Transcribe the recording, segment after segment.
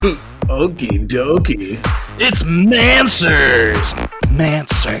Okie dokie. It's Mansers.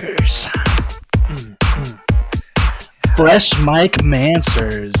 Fresh Mike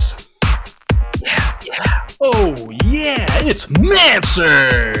Mansers. Yeah. Oh, yeah, it's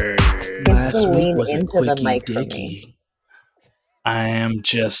Mansers. Last week lean was a into the quickie mic for dicky. me. I am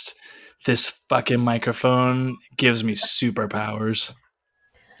just, this fucking microphone gives me superpowers.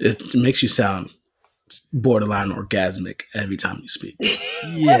 It makes you sound borderline orgasmic every time you speak.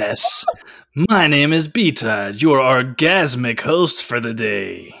 Yes. My name is Beta, your orgasmic host for the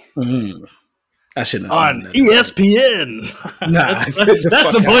day. I shouldn't have On done that. ESPN. Nah, that's get the that's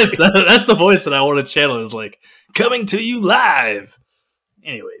fuck the out. voice. That's the voice that I want to channel. Is like coming to you live.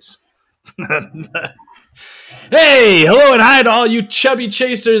 Anyways, hey, hello and hi to all you chubby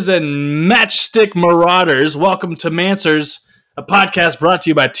chasers and matchstick marauders. Welcome to Mansers, a podcast brought to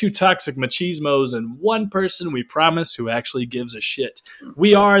you by two toxic machismos and one person we promise who actually gives a shit.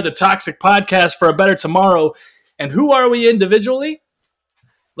 We are the Toxic Podcast for a Better Tomorrow, and who are we individually?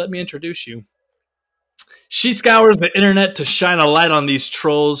 Let me introduce you. She scours the internet to shine a light on these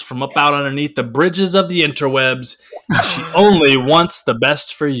trolls from up out underneath the bridges of the interwebs. She only wants the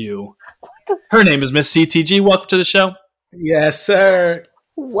best for you. Her name is Miss CTG. Welcome to the show. Yes, sir.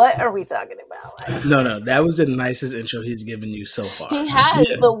 What are we talking about? No, that was the nicest intro he's given you so far. He has,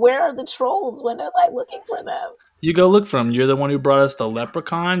 Yeah. but where are the trolls? When was I looking for them? You go look for him. You're the one who brought us the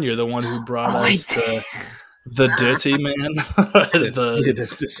leprechaun. You're the one who brought us the dirty man. The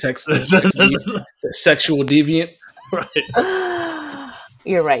sexual deviant. Right.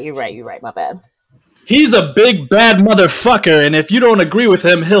 You're right. My bad. He's a big bad motherfucker, and if you don't agree with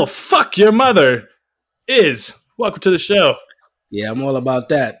him, he'll fuck your mother. Welcome to the show. Yeah, I'm all about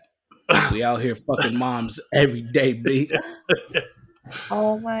that. We out here fucking moms every day, B.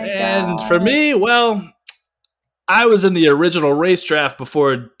 Oh my god. And for me, well, I was in the original race draft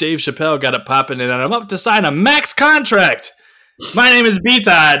before Dave Chappelle got it popping, and I'm up to sign a max contract. My name is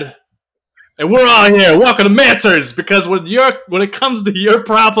B-Tide, and we're all here. Welcome to Mansers, because when it comes to your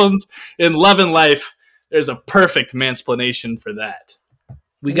problems in love and life, there's a perfect mansplanation for that.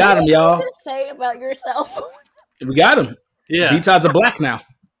 We got him, y'all. What did you say about yourself? We got him. Yeah. B-Todd's a black now.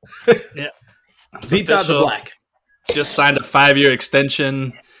 Yeah. B-Todd's a black. Just signed a 5-year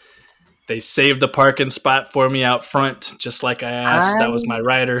extension. They saved the parking spot for me out front, just like I asked. That was my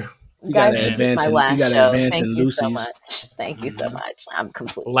rider. You got to Guys, advance this is my last you got to show. advance Thank in you so Lucy's. much. Thank you so much. I'm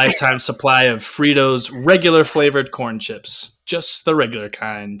completely Lifetime supply of Fritos regular flavored corn chips. Just the regular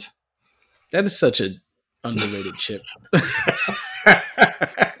kind. That is such an underrated chip.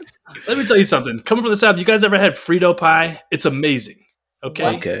 Let me tell you something. Coming from the South, you guys ever had Frito pie? It's amazing.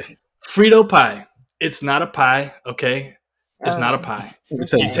 Okay? Okay. Frito pie. It's not a pie, okay? It's not a pie. You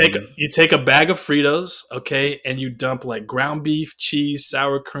take a bag of Fritos, okay, and you dump like ground beef, cheese,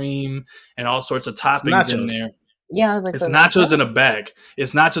 sour cream, and all sorts of toppings in nachos. Yeah, there. I was like, It's so nachos in a bag.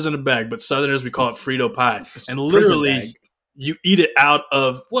 It's nachos in a bag, but Southerners, we call it Frito pie. It's And a prison literally, bag. you eat it out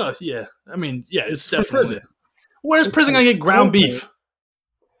of, well, yeah. I mean, yeah, it's for definitely. prison. Where's It's prison going to get ground prison. beef?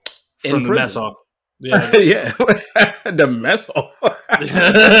 In From the prison. mess hall. Yeah. Yeah. The mess hall.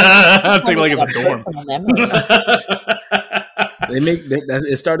 I'm thinking like it's a dorm. personal memory.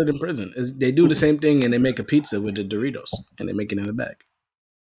 It started in prison. They do the same thing and they make a pizza with the Doritos and they make it in a bag.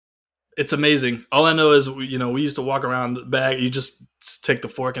 It's amazing. All I know is, we used to walk around the bag. You just take the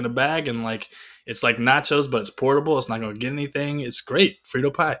fork in the bag and like, it's like nachos, but it's portable. It's not going to get anything. It's great.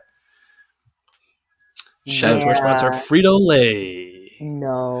 Frito pie. Shout out to our sponsor, Frito-Lay.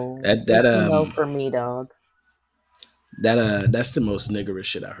 No. That It's a no for me, dog. That's the most niggerish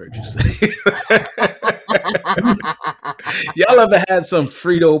shit I heard you say. Y'all ever had some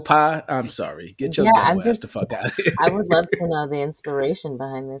Frito pie? I'm sorry. Get your ghetto ass the fuck out of here. I would love to know the inspiration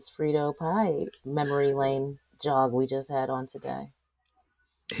behind this Frito pie memory lane jog we just had on today.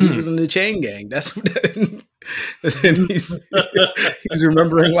 He was in the chain gang. That's and he's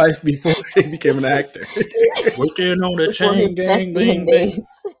remembering life before he became an actor. Working on the Before chain his gang. thespian days.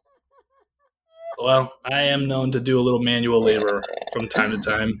 Well, I am known to do a little manual labor from time to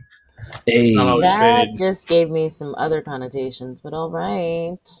time. Hey. It's not always That paid. just gave me some other connotations, but all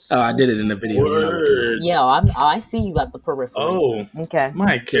right. Oh, I did it in the video. Word. Yeah, I see you got the periphery. Oh, Okay.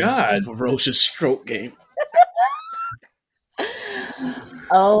 my God. Ferocious stroke game.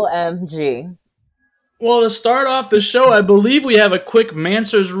 OMG. Well, to start off the show, I believe we have a quick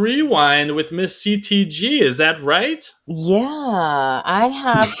Mansers Rewind with Miss CTG. Is that right? Yeah, I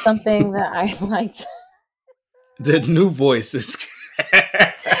have something that I liked. The new voice is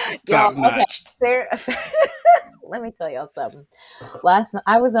top notch. There, let me tell y'all something. Last night,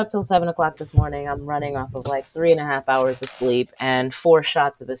 I was up till 7 o'clock this morning. I'm running off of like 3.5 hours of sleep and 4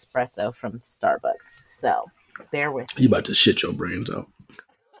 shots of espresso from Starbucks. So bear with me. You about to shit your brains out.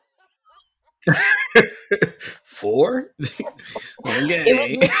 4? Okay. It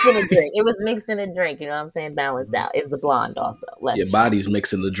was mixed in a drink. It was mixed in a drink. You know what I'm saying? Balanced out. It's the blonde also. Your body's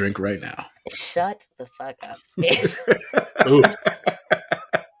mixing the drink right now. Shut the fuck up. Ooh.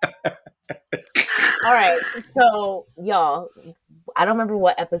 All right. So, y'all, I don't remember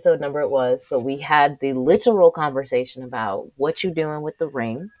what episode number it was, but we had the literal conversation about what you're doing with the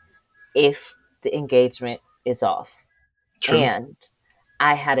ring if the engagement is off. True. And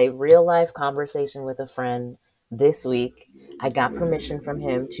I had a real life conversation with a friend this week. I got permission from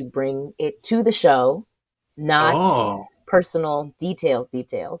him to bring it to the show, not personal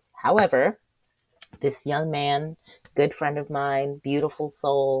details. However, this young man, good friend of mine, beautiful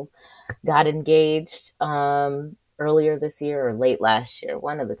soul, got engaged earlier this year or late last year,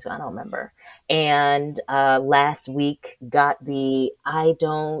 one of the two, I don't remember. And last week got the, I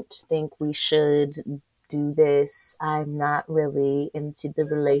don't think we should do this. I'm not really into the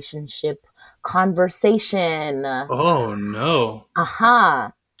relationship conversation. Oh no.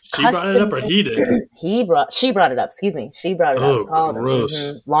 She brought it up, or he did? She brought it up. Excuse me. She brought it up. Called gross.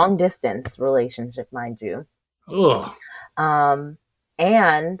 Him. Long distance relationship, mind you. Oh.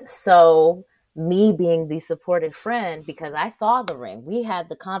 And so me being the supportive friend, because I saw the ring, we had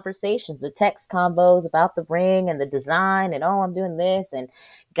the conversations, the text combos about the ring and the design and, oh, I'm doing this and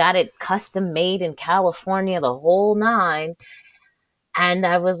got it custom made in California, the whole 9. And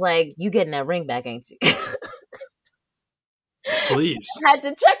I was like, you getting that ring back, ain't you? Please. I had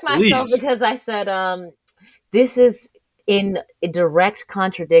to check myself because I said, this is in a direct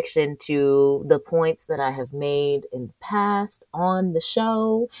contradiction to the points that I have made in the past on the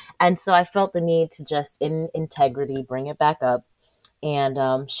show. And so I felt the need to just in integrity bring it back up and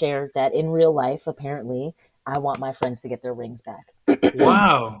share that in real life, apparently, I want my friends to get their rings back.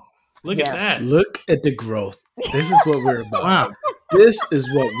 Wow. Look at that. Look at the growth. This is what we're about. Wow. This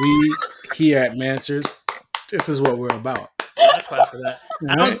is what we here at Mansers, this is what we're about. I clap for that.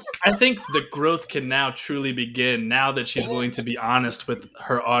 I think the growth can now truly begin now that she's willing to be honest with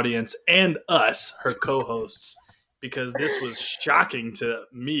her audience and us, her co-hosts, because this was shocking to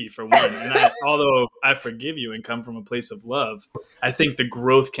me for one. And although I forgive you and come from a place of love, I think the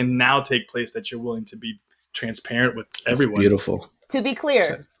growth can now take place that you're willing to be transparent with everyone. It's beautiful. To be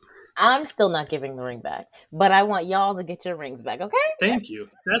clear, I'm still not giving the ring back, but I want y'all to get your rings back, okay? Thank you.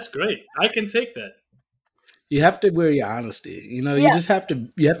 That's great. I can take that. You have to wear your honesty. You know, you just have to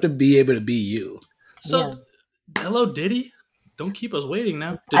be able to be you. So, hello, Diddy. Don't keep us waiting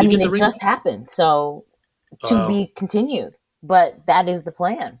now. I mean, it just happened. So, to be continued. But that is the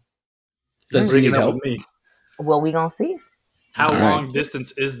plan. Does he need help? With me. Well, we gonna see. How long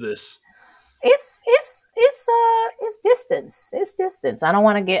distance is this? It's distance. It's distance. I don't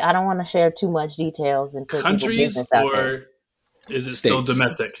want to share too much details and put countries business out or there. Is it still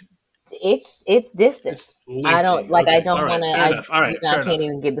domestic? It's distance. I don't want to. I can't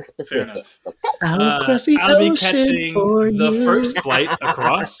even give the specifics. I'll be catching the first flight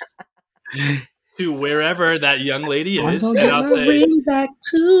across to wherever that young lady is, and I'll say, back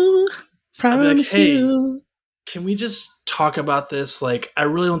to promise hey, you. Can we just talk about this? Like, I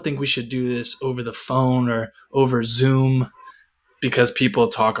really don't think we should do this over the phone or over Zoom. Because people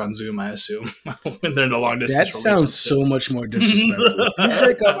talk on Zoom, I assume, when they're in a long distance. That sounds so much more disrespectful. You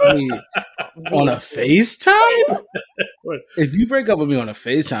break up with me on a FaceTime? If you break up with me on a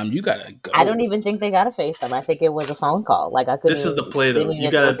FaceTime, you gotta go. I don't even think they got a FaceTime. I think it was a phone call. Like I could. This is the play, though. You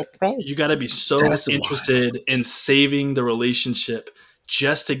gotta be so interested in saving the relationship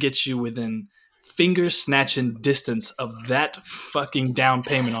just to get you within finger snatching distance of that fucking down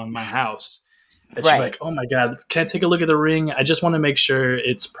payment on my house. That you're like, oh my God, can I take a look at the ring? I just want to make sure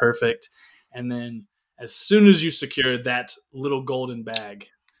it's perfect. And then as soon as you secure that little golden bag.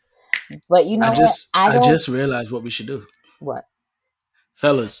 But you know I just realized what we should do. What?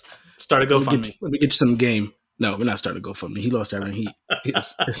 Fellas. Start a GoFundMe. Let me get you some game. No, we're not starting a GoFundMe. He lost that ring.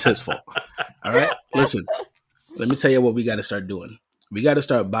 It's his fault. All right? Listen, let me tell you what we got to start doing. We got to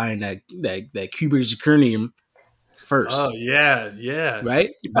start buying that cubic zirconium first. Oh yeah.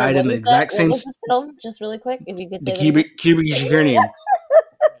 Right? You buy it in the exact same. Just really quick, if you could say the cubic zirconium.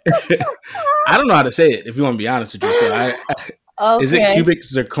 I don't know how to say it. If you want to be honest with you, so okay. Is it cubic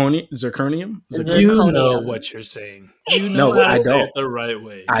zirconium? You know what you're saying. You know how to say it the right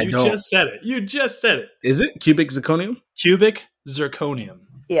way. You just said it. Is it cubic zirconium? Cubic zirconium.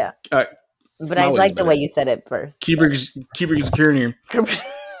 Yeah. All right. But I like the way you said it first. Cubic zirconium.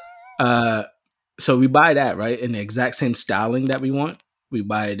 So we buy that, right, in the exact same styling that we want. We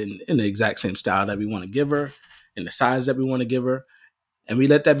buy it in the exact same style that we want to give her, in the size that we want to give her, and we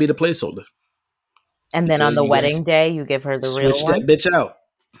let that be the placeholder. And then on the wedding day, you give her the real one? Switch that bitch out.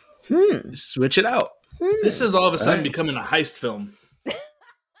 Switch it out. This is all of a sudden becoming a heist film.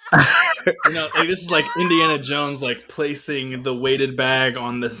 This is like Indiana Jones, like placing the weighted bag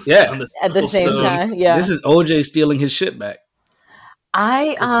on the at the same time. Yeah, this is OJ stealing his shit back.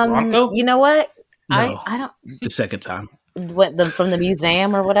 You know what? No, I don't. The second time. From the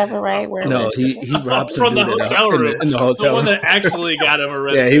museum or whatever, right? He robbed from the hotel room. In the hotel. The one that actually got him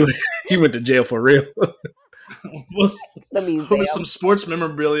arrested. Yeah, he went to jail for real. The museum. Some sports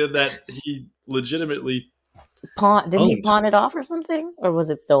memorabilia that he legitimately didn't he pawn it off or something, or was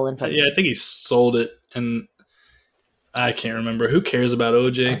it stolen from him? Yeah, I think he sold it, and I can't remember. Who cares about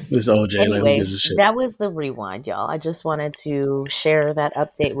OJ? It's OJ. Anyways, that was the rewind, y'all. I just wanted to share that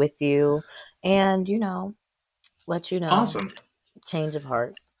update with you, and let you know. Awesome. Change of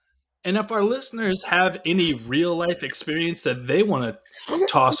heart. And if our listeners have any real life experience that they want to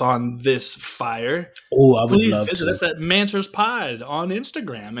toss on this fire, please visit us at Mansers Pod on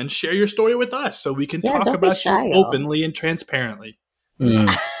Instagram and share your story with us so we can talk about you openly and transparently. We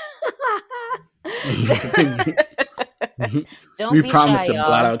promise to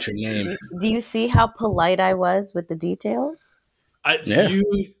blot out your name. Do you see how polite I was with the details? You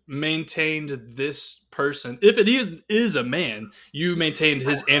maintained this person. If it is a man, you maintained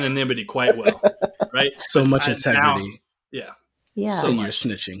his anonymity quite well, right? So much integrity. Yeah. So much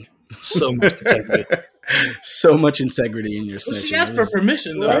snitching. So much integrity. So much integrity in your snitching. She asked for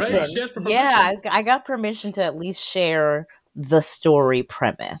permission, though, right? She asked for permission. Yeah, I got permission to at least share the story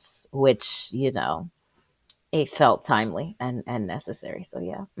premise, which it felt timely and necessary. So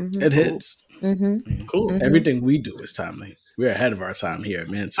yeah, it hits. Cool. Everything we do is timely. We're ahead of our time here at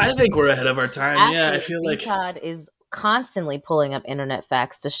Mansers. I think we're ahead of our time. Actually, I feel like Todd is constantly pulling up internet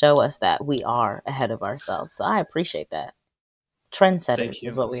facts to show us that we are ahead of ourselves. So I appreciate that. Trendsetters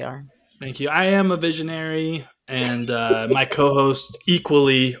is what we are. Thank you. I am a visionary, and my co-hosts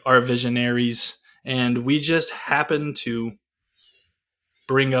equally are visionaries, and we just happen to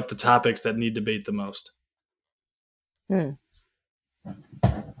bring up the topics that need debate the most.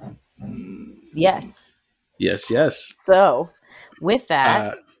 Yes. Yes. So, with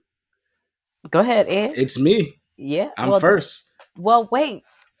that, go ahead, Ed. It's me. Yeah. I'm first. Well, wait.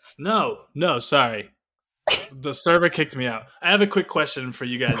 No, sorry. The server kicked me out. I have a quick question for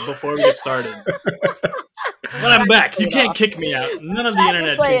you guys before we get started. But I'm back. You can't kick me out. None of the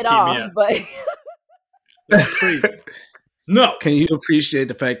internet can keep me out. But that's crazy. No. Can you appreciate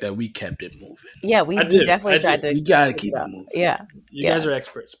the fact that we kept it moving? Yeah, we definitely tried to. We gotta keep it moving. Yeah. You guys are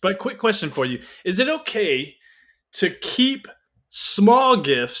experts. But quick question for you. Is it okay to keep small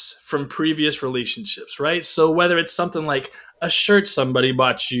gifts from previous relationships, right? So whether it's something like a shirt somebody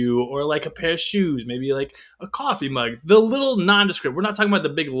bought you, or like a pair of shoes, maybe like a coffee mug, the little nondescript. We're not talking about the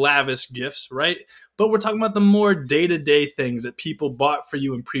big lavish gifts, right? But we're talking about the more day-to-day things that people bought for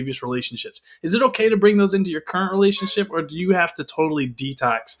you in previous relationships. Is it okay to bring those into your current relationship, or do you have to totally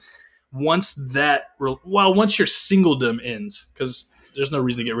detox once your singledom ends? Because there's no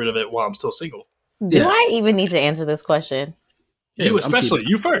reason to get rid of it while I'm still single. Do I even need to answer this question? You especially.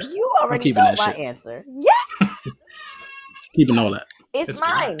 You first. You already know my answer. Yeah. Keeping all that. It's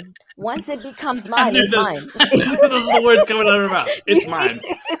mine. Once it becomes mine, it's mine. Those are the words coming out of her mouth. It's mine.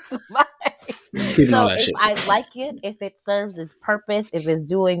 It's mine. So if I like it, if it serves its purpose, if it's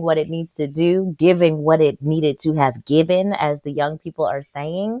doing what it needs to do, giving what it needed to have given, as the young people are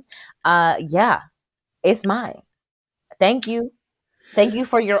saying, it's mine. Thank you. Thank you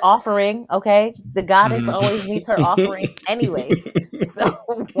for your offering, okay? The goddess always needs her offerings anyways. So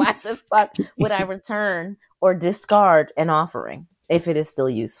why the fuck would I return or discard an offering if it is still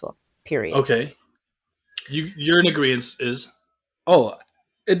useful? Period. Okay. You're in agreement is? Oh,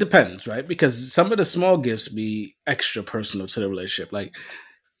 it depends, right? Because some of the small gifts be extra personal to the relationship. Like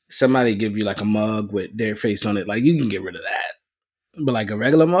somebody give you like a mug with their face on it. Like you can get rid of that. But like a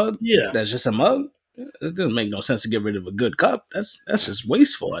regular mug? Yeah. That's just a mug? It doesn't make no sense to get rid of a good cup. That's just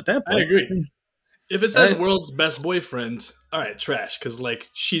wasteful at that point. I agree. If it says world's best boyfriend, all right, trash, because like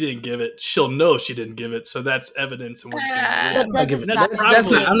she didn't give it. She'll know she didn't give it, so that's evidence. And we're just I'm not giving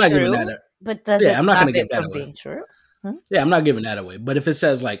that. But does it I'm not stop gonna give it that from away. being true? Yeah, I'm not giving that away. But if it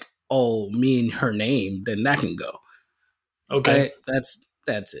says like, "Oh, me and her name," then that can go. Okay, right?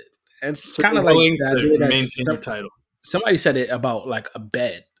 That's it. It's so kind of like the maintain your title. Somebody said it about like a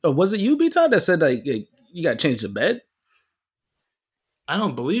bed. Or was it you, B-Todd, that said like you got to change the bed? I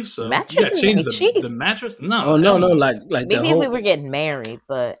don't believe so. Mattress you got to change the mattress? No. Oh no, like maybe if we were getting married,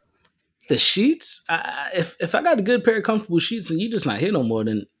 but The sheets. If I got a good pair of comfortable sheets and you just not here no more,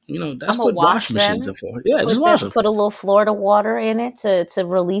 then that's what wash machines are for. Yeah, just wash them. Put a little Florida water in it to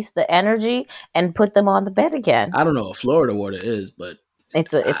release the energy and put them on the bed again. I don't know what Florida water is, but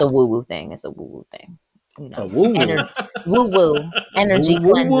it's a woo woo thing. It's a woo woo thing. A woo woo energy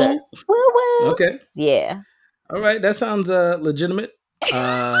cleanser. Woo woo. Okay. Yeah. All right, that sounds legitimate.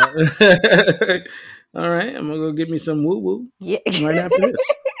 All right, I'm gonna go get me some woo woo. Yeah. Right after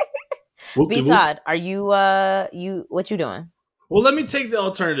this. B Todd, are you what you doing? Well, let me take the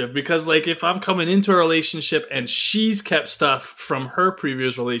alternative, because like if I'm coming into a relationship and she's kept stuff from her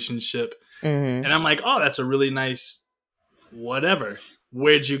previous relationship, and I'm like, oh, that's a really nice whatever.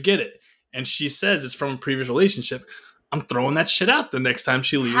 Where'd you get it? And she says it's from a previous relationship. I'm throwing that shit out the next time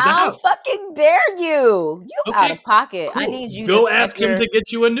she leaves the house. How fucking dare you? You out of pocket. Cool. I need you go ask him to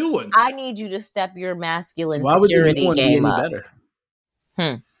get you a new one. I need you to step your masculine security game up.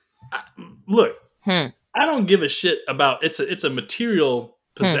 Better? Look, I don't give a shit about it's a material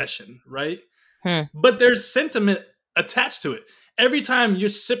possession, right? But there's sentiment attached to it. Every time you're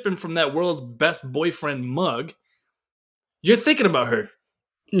sipping from that world's best boyfriend mug, you're thinking about her.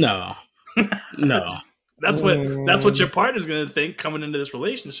 No. That's what your partner's gonna think coming into this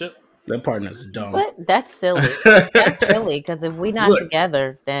relationship. That partner's dumb. But that's silly. That's silly, because if we're not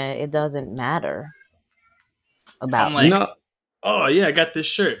together, then it doesn't matter about me. Oh yeah, I got this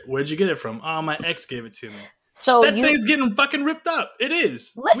shirt. Where'd you get it from? Oh, my ex gave it to me. So that thing's getting fucking ripped up. It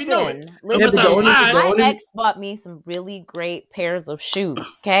is. Listen, we know it. My ex bought me some really great pairs of shoes.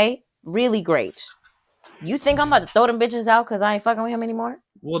 Okay, really great. You think I'm about to throw them bitches out because I ain't fucking with him anymore?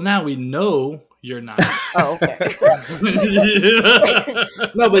 Well, now we know you're not. Oh, okay.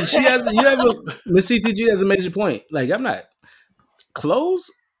 No, but Miss CTG has a major point. Like, I'm not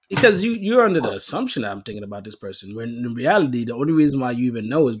clothes, because you're under the assumption that I'm thinking about this person. When in reality, the only reason why you even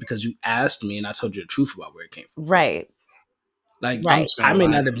know is because you asked me and I told you the truth about where it came from. Right. Like, I may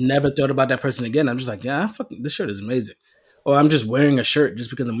not have never thought about that person again. I'm just like, yeah, this shirt is amazing. Or I'm just wearing a shirt just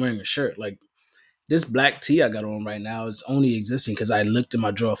because I'm wearing a shirt. Like, this black tee I got on right now is only existing because I looked in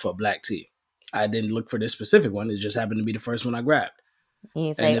my drawer for a black tee. I didn't look for this specific one. It just happened to be the first one I grabbed.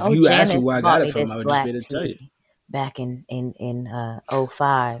 And if you asked me where I got it from, I would just be able to tell you. Back in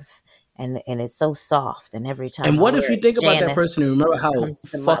 05, and it's so soft, and every time. And what if you think about that person and remember how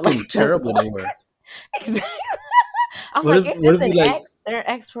fucking terrible they were? I'm like, if it's an ex, they're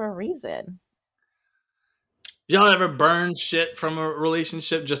ex for a reason. Y'all ever burn shit from a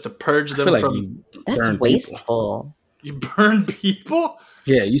relationship just to purge them from? That's wasteful. You burn people?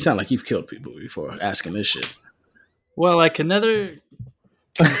 Yeah, you sound like you've killed people before asking this shit. Well, I can neither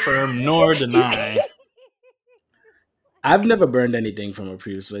confirm nor deny. I've never burned anything from a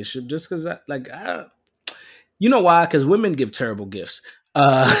previous relationship just because, you know why? Because women give terrible gifts.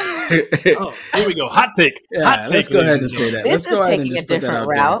 Here we go. Hot take. Yeah, Hot take. Let's go ahead and say that. Let's go ahead and just put that out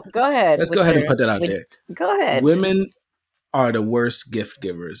route. Go ahead. Let's go ahead and put that out there. Go ahead. Women are the worst gift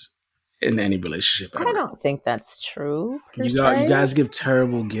givers in any relationship ever. I don't think that's true. You guys give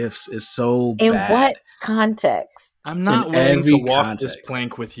terrible gifts. It's so bad. In what context? I'm not willing to walk this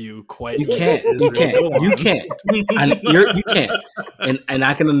plank with you quite. You can't. You can't. You can't. You can't. And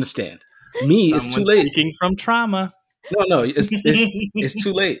I can understand. It's too late. Speaking from trauma. No, it's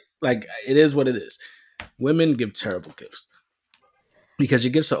too late. Like, it is what it is. Women give terrible gifts because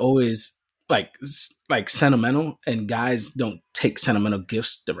your gifts are always like sentimental, and guys don't take sentimental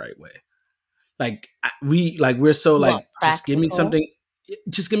gifts the right way. We're so like, just give me something.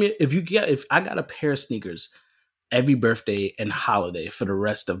 Just give me, if I got a pair of sneakers every birthday and holiday for the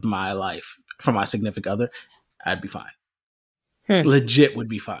rest of my life from my significant other, I'd be fine. Legit would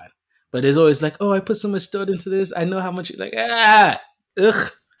be fine. But there's always like, oh, I put so much thought into this. I know how much. Like, ugh. You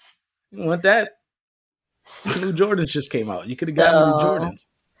don't want that? New Jordans just came out. You could have gotten new Jordans.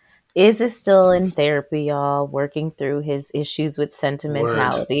 Is it still in therapy, y'all, working through his issues with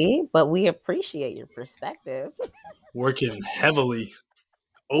sentimentality? But we appreciate your perspective. Working heavily.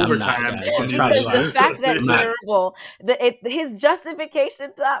 Overtime. The fact that terrible. His justification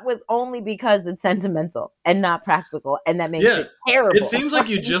to that was only because it's sentimental and not practical, and that makes it terrible. It seems like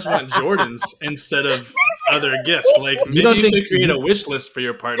you just want Jordans instead of other gifts. Like, maybe you should create a wish list for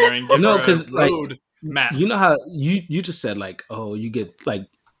your partner and give her a road map. You know how you just said, like, oh, you get like,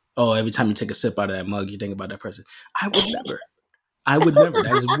 oh, every time you take a sip out of that mug, you think about that person. I would never.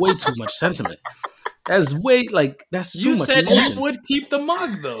 That's way too much sentiment. That's way, that's so much emotion. You said you would keep the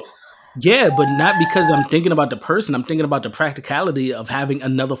mug, though. Yeah, but not because I'm thinking about the person. I'm thinking about the practicality of having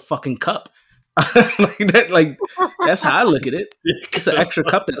another fucking cup. That's how I look at it. It's an extra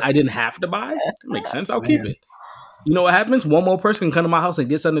cup that I didn't have to buy. That makes sense. I'll keep it. You know what happens? One more person can come to my house and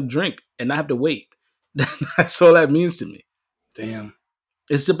get something to drink, and I have to wait. That's all that means to me. Damn.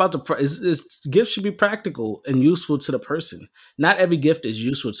 It's about gifts should be practical and useful to the person. Not every gift is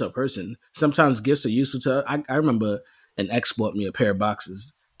useful to a person. Sometimes gifts are useful to. I remember an ex bought me a pair of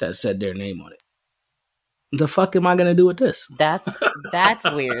boxes that said their name on it. The fuck am I gonna do with this? That's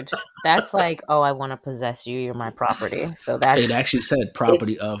weird. That's like, oh, I want to possess you. You're my property. So that's it. Actually said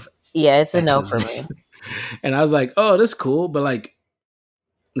property of. Yeah, it's a no for me. And I was like, oh, that's cool, but like,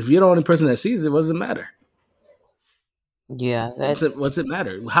 if you're the only person that sees it, what does it matter? Yeah, what's it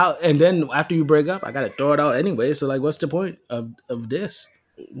matter? How? And then after you break up, I gotta throw it out anyway. So like, what's the point of this?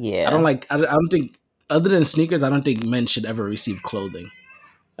 Yeah, I don't think, other than sneakers, I don't think men should ever receive clothing.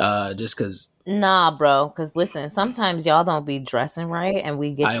 Just because. Nah, bro. Because listen, sometimes y'all don't be dressing right, and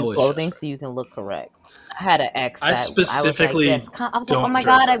we get you clothing so you can look correct. I had an ex that I was like, oh my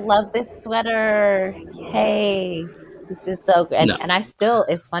god, I love this sweater. Hey, this is so good. And I still,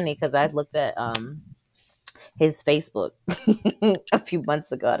 it's funny because I looked at his Facebook a few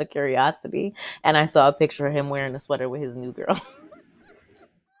months ago out of curiosity, and I saw a picture of him wearing a sweater with his new girl.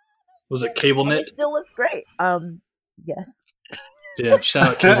 Was it cable knit? It still looks great. Yes. Yeah, shout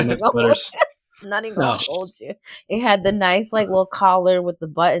out cable knit sweaters. Not even gonna hold you. It had the nice like little collar with the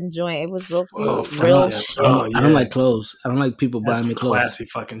button joint. It was real cute. I don't like clothes. I don't like people buying me clothes. Classy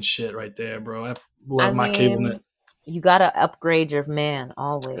fucking shit right there, bro. I love my cable knit. You gotta upgrade your man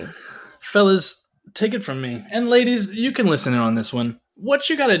always. Fellas, take it from me. And ladies, you can listen in on this one. What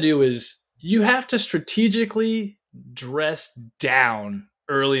you gotta do is you have to strategically dress down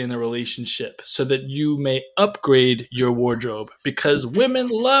early in the relationship so that you may upgrade your wardrobe, because women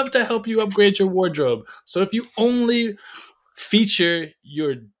love to help you upgrade your wardrobe. So if you only feature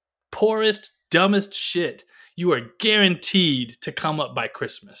your poorest, dumbest shit, you are guaranteed to come up by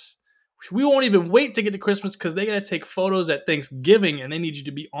Christmas. We won't even wait to get to Christmas because they got to take photos at Thanksgiving and they need you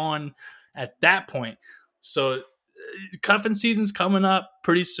to be on at that point. So cuffing season's coming up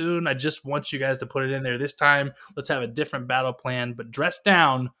pretty soon. I just want you guys to put it in there this time. Let's have a different battle plan, but dress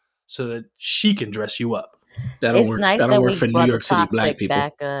down so that she can dress you up. That'll work. Nice that'll work for New York City black people.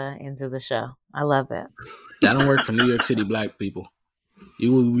 Back into the show. I love it. That'll work for New York City black people.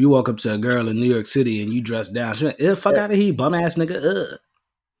 You walk up to a girl in New York City and you dress down. She's like, fuck out of here, bum ass nigga.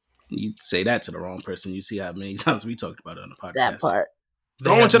 You say that to the wrong person. You see how many times we talked about it on the podcast. That part.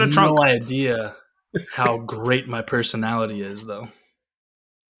 Going to the trunk. No idea how great my personality is, though.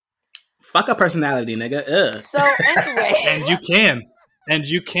 Fuck a personality, nigga. So anyway, and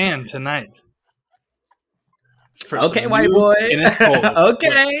you can tonight. Okay, white boy.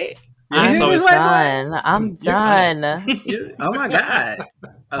 Okay. I'm done. Oh my god.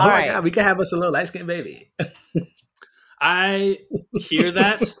 Oh my god. We could have us a little light skinned baby. I hear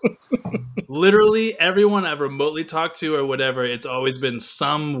that. Literally everyone I've remotely talked to or whatever, it's always been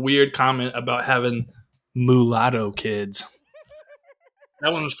some weird comment about having mulatto kids.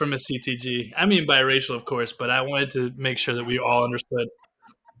 That one was from a CTG. I mean biracial, of course, but I wanted to make sure that we all understood.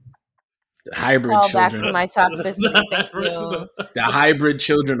 The hybrid children. Back to my toxicity. The hybrid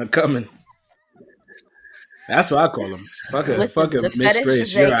children are coming. That's what I call them. Fuck a mixed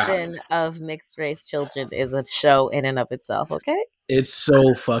race. The fetishization of mixed race children is a show in and of itself, okay? It's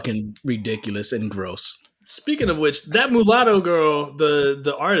so fucking ridiculous and gross. Speaking of which, that mulatto girl,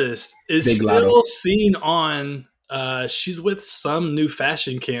 the artist, is Big still Lotto. seen on, she's with some new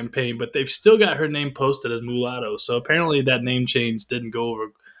fashion campaign, but they've still got her name posted as mulatto. So apparently that name change didn't go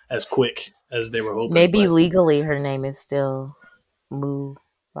over as quick as they were hoping. Maybe legally her name is still mulatto.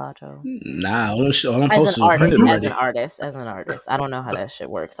 Nah, all I'm as an artist. I don't know how that shit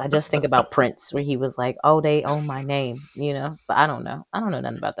works. I just think about Prince, where he was like, "Oh, they own my name," you know. But I don't know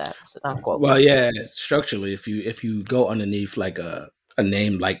nothing about that. So don't quote. Well, yeah, structurally, if you go underneath like a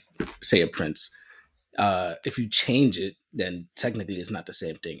name like say a Prince, if you change it, then technically it's not the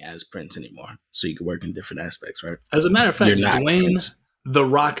same thing as Prince anymore. So you can work in different aspects, right? As a matter of fact, Dwayne The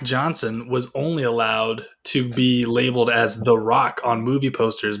Rock Johnson was only allowed to be labeled as The Rock on movie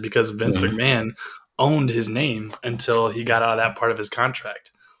posters because Vince McMahon owned his name until he got out of that part of his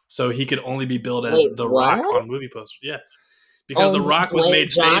contract. So he could only be billed as The Rock on movie posters. Yeah. Because The Rock was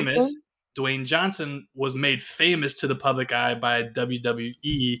made famous. Dwayne Johnson was made famous to the public eye by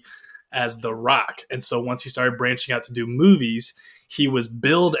WWE as The Rock. And so once he started branching out to do movies, he was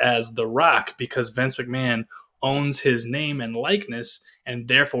billed as The Rock because Vince McMahon owns his name and likeness and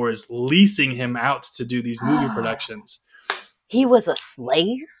therefore is leasing him out to do these movie productions. He was a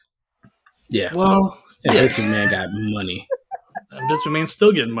slave? Yeah. Well, this man got money. Vince McMahon's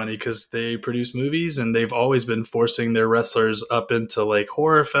still getting money because they produce movies, and they've always been forcing their wrestlers up into like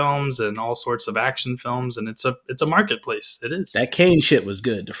horror films and all sorts of action films, and it's a marketplace. It is. That Kane shit was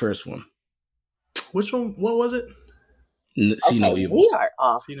good. The first one. Which one? What was it? See no evil. We are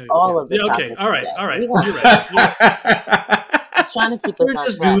off all of the okay, topics all right, today. all right. You're right. trying to keep us We're on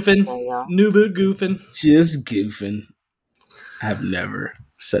just track goofing. today, y'all. New boot goofing. Just goofing. I've never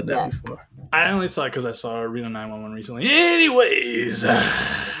said that before. I only saw it because I saw Reno 911 recently. Anyways.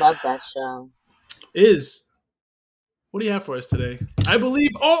 Love that show. What do you have for us today? I believe,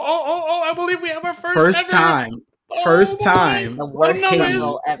 I believe we have our first time. First time. The worst drum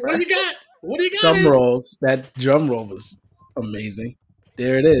roll ever. What do you got? Drum rolls. That drum roll was amazing.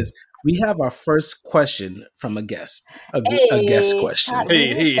 There it is. We have our first question from a guest. A guest question. Todd,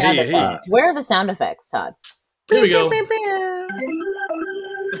 hey. Where are the sound effects, Todd? Here we go.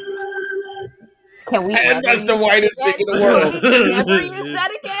 Can we? And that's the whitest thing in the world. Never use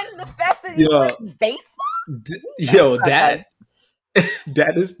that again. The fact that you played baseball.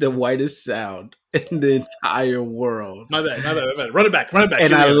 That is the whitest sound in the entire world. My bad. Run it back.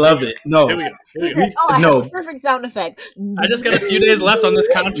 And I love it. No, here we go. He said, I have a perfect sound effect. I just got a few days left on this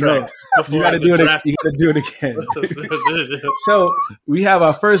contract. You got to do it. You got to do it again. So we have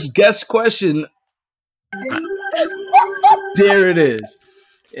our first guest question. There it is.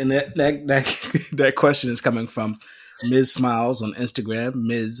 And that question is coming from Ms. Smiles on Instagram.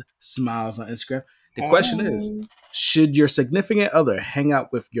 Ms. Smiles on Instagram. The question is, should your significant other hang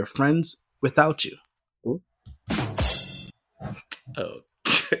out with your friends without you? Ooh. Oh,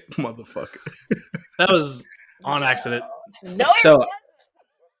 motherfucker. That was on accident. No.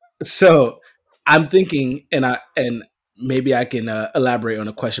 So I'm thinking, and maybe I can elaborate on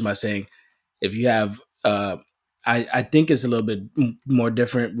the question by saying, if you have, I think it's a little bit more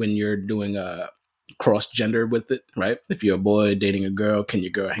different when you're doing a cross gender with it, right? If you're a boy dating a girl, can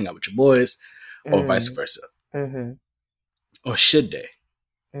your girl hang out with your boys, or vice versa? Mm-hmm. Or should they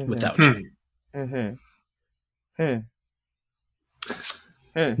without you?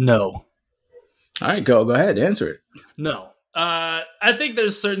 No. All right, go ahead, answer it. No. I think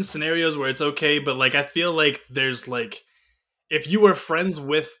there's certain scenarios where it's okay, but like I feel like there's like if you were friends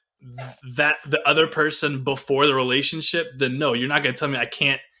with the other person before the relationship, then no, you're not going to tell me I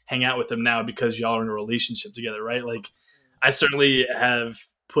can't hang out with them now because y'all are in a relationship together, right? Like I certainly have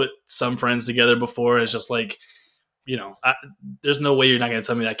put some friends together before. It's just like, there's no way you're not going to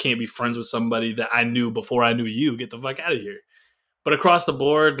tell me that I can't be friends with somebody that I knew before I knew you. Get the fuck out of here. But across the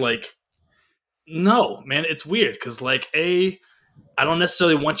board, like, no, man, it's weird because like, I don't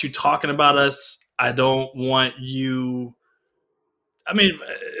necessarily want you talking about us. I don't want you. I mean,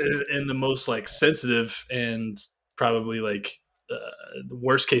 in the most like sensitive and probably like the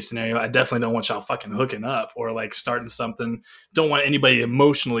worst case scenario, I definitely don't want y'all fucking hooking up or like starting something. Don't want anybody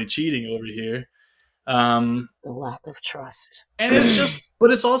emotionally cheating over here. The lack of trust. And it's just,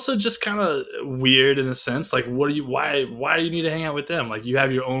 but it's also just kind of weird in a sense. Like, why do you need to hang out with them? Like, you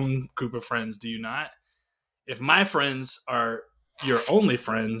have your own group of friends, do you not? If my friends are your only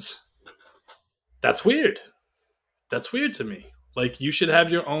friends, that's weird. That's weird to me. Like, you should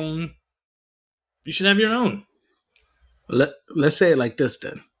have your own. You should have your own. Let's say it like this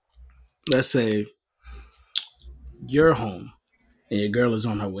then. Let's say you're home and your girl is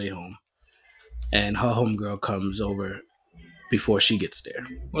on her way home and her homegirl comes over before she gets there.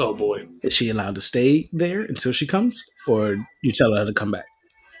 Oh boy. Is she allowed to stay there until she comes, or you tell her to come back?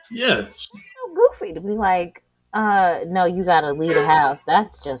 Yeah. It's so goofy to be like, no, you gotta leave the house.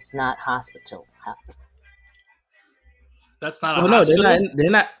 That's just not hospital. That's not a hospital. No, they're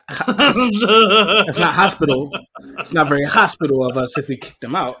not. It's not hospital. It's not very hospital of us if we kick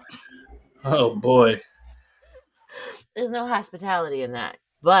them out. Oh boy. There's no hospitality in that.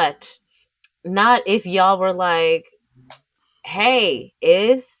 But not if y'all were like, hey,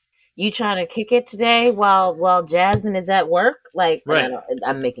 is you trying to kick it today while Jasmine is at work? Like, right.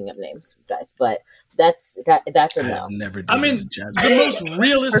 I'm making up names, guys, but that's a no. I mean, the most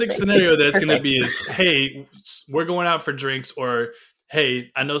realistic scenario that's going to be is, hey, we're going out for drinks, or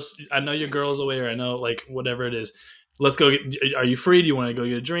hey, I know your girl's away, or I know like whatever it is. Let's go. Are you free? Do you want to go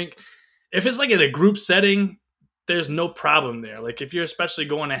get a drink? If it's like in a group setting, there's no problem there. Like if you're especially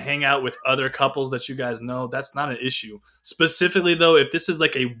going to hang out with other couples that you guys know, that's not an issue. Specifically though, if this is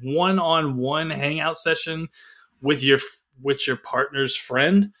like a one-on-one hangout session with your partner's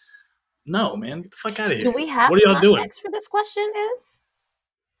friend, no, man, get the fuck out of here. Do we have what are y'all doing for this question? Is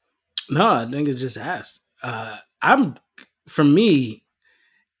no, I think it's just asked. For me,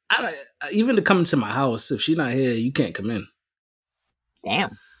 even to come into my house, if she's not here, you can't come in.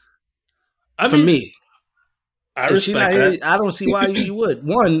 Damn. For me. I If she not respect here, that. I don't see why you would.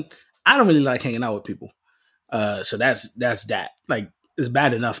 One, I don't really like hanging out with people. So that's that. Like, it's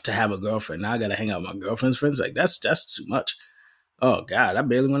bad enough to have a girlfriend. Now I gotta hang out with my girlfriend's friends. Like, that's too much. Oh God, I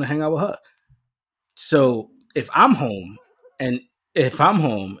barely want to hang out with her. So if I'm home and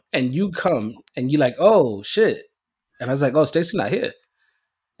you come and you like, oh shit, and I was like, oh, Stacy not here,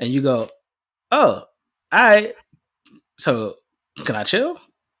 and you go, oh, all right, so can I chill?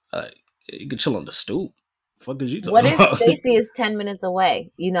 You can chill on the stoop. Fuck is you What talking if about? Stacy is 10 minutes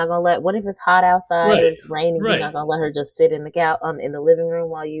away? You're not gonna let. What if it's hot outside or Right. it's raining? You're Right. not gonna let her just sit in in the living room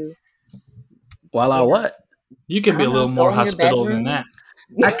while you. While I what? You can be a little Go more in your hospitable than bedroom. that.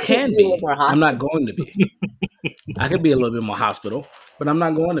 I can Be a little be. more I'm not hostile. going to be. I could be a little bit more hospital, but I'm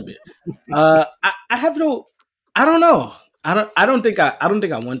not going to be. I have no. I don't know. I don't think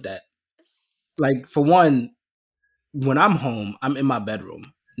I want that. Like, for one, when I'm home, I'm in my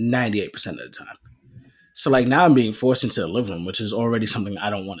bedroom 98% of the time. So like, now I'm being forced into the living room, which is already something I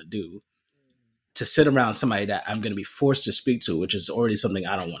don't want to do. To sit around somebody that I'm going to be forced to speak to, which is already something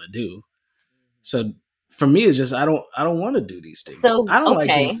I don't want to do. So for me, it's just I don't want to do these things. So, I don't like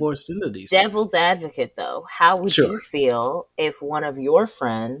being okay, forced into these devil's things. advocate though, how would Sure. you feel if one of your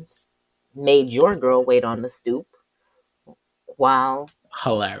friends made your girl wait on the stoop while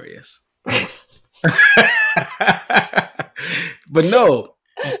Hilarious. But no,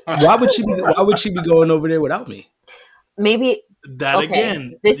 why would she be going over there without me? maybe That okay,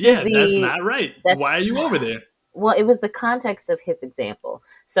 again, this is that's not right. Why are that's you over there? well, it was the context of his example.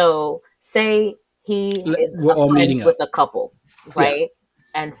 So say he is We're all friends meeting up. with a couple, Yeah. right?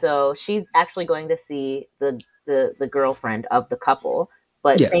 And so she's actually going to see the girlfriend of the couple.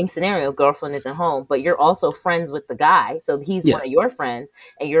 But Yeah. same scenario, girlfriend isn't home, but you're also friends with the guy. So he's Yeah. one of your friends,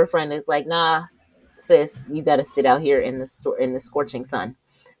 and your friend is like, nah, sis, you got to sit out here in the scorching sun.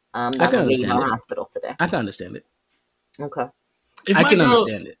 I Not can gonna leave understand our it. hospital today. I can understand it. Okay. If I my can girl,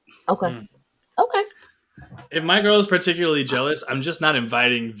 understand it. Okay. Mm. Okay. if my girl is particularly jealous, I'm just not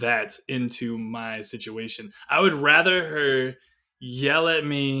inviting that into my situation. I would rather her yell at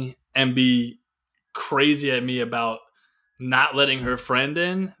me and be crazy at me about not letting her friend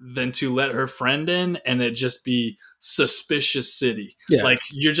in than to let her friend in and it just be suspicious city. Yeah. Like,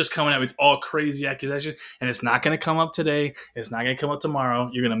 you're just coming out with all crazy accusations and it's not going to come up today. It's not going to come up tomorrow.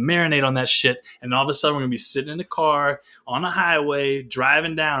 You're going to marinate on that shit. And all of a sudden we're going to be sitting in a car on a highway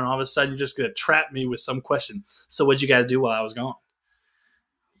driving down. And all of a sudden you're just going to trap me with some question. So what'd you guys do while I was gone?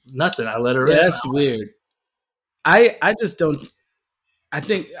 Nothing. I let her Yeah, in. that's weird. I just don't. I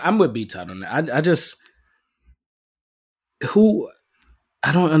think I'm with B-Tot on that. I just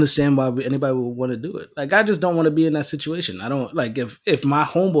I don't understand why anybody would want to do it. Like, I just don't want to be in that situation. I don't like if my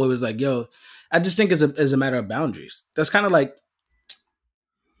homeboy was like, yo, I just think it's a matter of boundaries. That's kind of like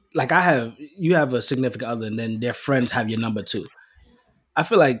you have a significant other and then their friends have your number too. I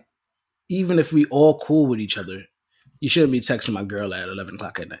feel like even if we all cool with each other, you shouldn't be texting my girl at 11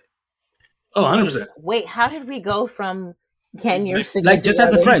 o'clock at night. Oh, 100%. Wait, how did we go from can your Like, just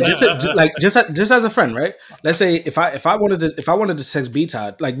as a friend, just as a friend, right? Let's say if I wanted to text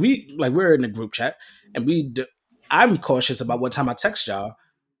B-Todd, like we're in a group chat and I'm cautious about what time I text y'all.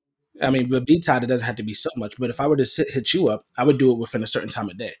 I mean, with B-Todd, it doesn't have to be so much, but if I were to hit you up, I would do it within a certain time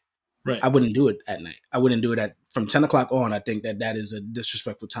of day. Right. I wouldn't do it at night. I wouldn't do it from 10 o'clock on. I think that is a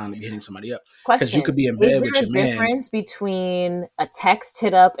disrespectful time to be hitting somebody up. Because you could be in bed with your man. Is there a difference between a text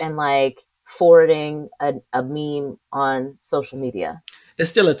hit up and like forwarding a meme on social media?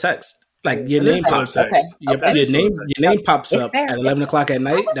 It's still a text. Like, your name pops up. Okay. Your name pops up fair. at 11 o'clock at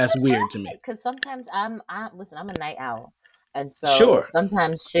night. That's weird to me. Because sometimes I'm a night owl. And so Sure.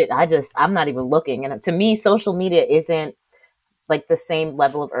 sometimes I'm not even looking. And to me, social media isn't like the same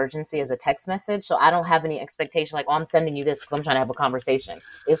level of urgency as a text message. So I don't have any expectation like, oh, I'm sending you this because I'm trying to have a conversation.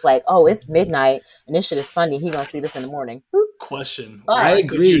 It's like, oh, it's midnight and this shit is funny. He gonna see this in the morning. Boop. Question. But I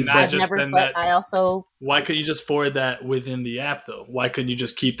agree. Why couldn't you just forward that within the app though? Why couldn't you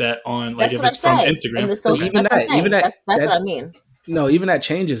just keep that on, like, if it's from Instagram? In the social, Even that's what I mean. No, even that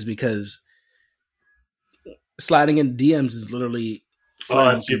changes because sliding in DMs is literally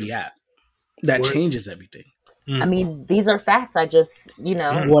friends in the app. That changes everything. I mean, these are facts. I just,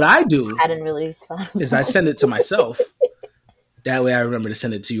 what I do hadn't really thought is I send it to myself. That way I remember to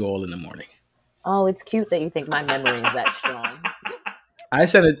send it to you all in the morning. Oh, it's cute that you think my memory is that strong. I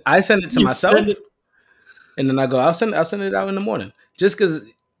send it to myself, and then I go, I'll send it out in the morning. Just because,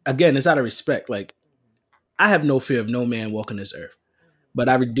 again, it's out of respect. Like, I have no fear of no man walking this earth. But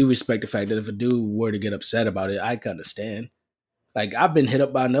I do respect the fact that if a dude were to get upset about it, I can understand. Like, I've been hit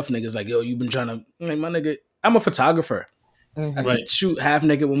up by enough niggas like, yo, you've been trying to, like, my nigga, I'm a photographer. Mm-hmm. I shoot half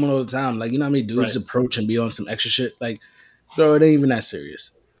naked women all the time. Like, you know how many dudes approach and be on some extra shit? Like, bro, it ain't even that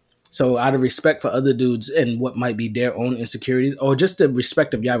serious. So out of respect for other dudes and what might be their own insecurities, or just the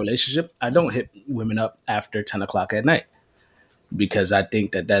respect of your relationship, I don't hit women up after 10 o'clock at night, because I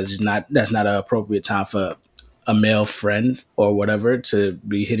think that's not an appropriate time for a male friend or whatever to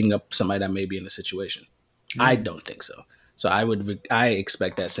be hitting up somebody that may be in a situation. I don't think so. So I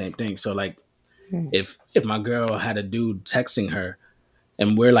expect that same thing. So like, if my girl had a dude texting her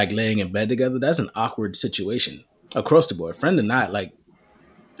and we're like laying in bed together, that's an awkward situation across the board, friend or not. Like,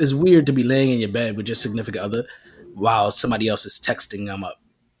 it's weird to be laying in your bed with your significant other while somebody else is texting them up.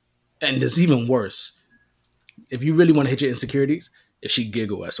 And it's even worse if you really want to hit your insecurities, if she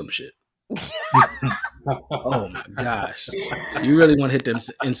giggle at some shit. Oh my gosh. You really want to hit them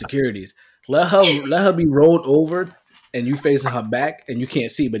insecurities. Let her be rolled over and you facing her back and you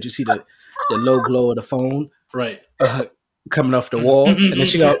can't see, but you see the low glow of the phone coming off the wall. And then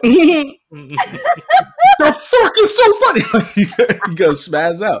she go, the fuck is so funny? You're gonna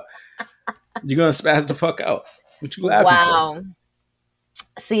spaz out. You're gonna spaz the fuck out. What you laughing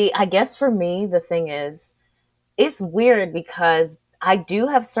for? See, I guess for me, the thing is, it's weird because I do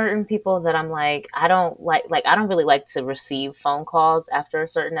have certain people that I'm like, I don't really like to receive phone calls after a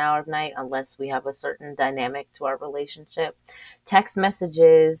certain hour of night unless we have a certain dynamic to our relationship. Text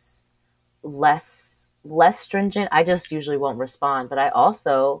messages, less stringent. I just usually won't respond, but I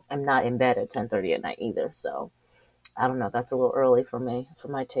also am not in bed at 10:30 at night either. So I don't know. That's a little early for me, for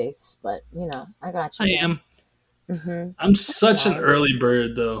my tastes, but you know, I got you. I am. Mm-hmm. I'm such an early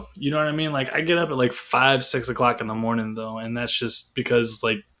bird, though. You know what I mean? Like, I get up at like 5, 6 o'clock in the morning, though, and that's just because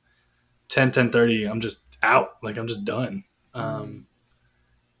like 10:30, I'm just out. Like, I'm just done.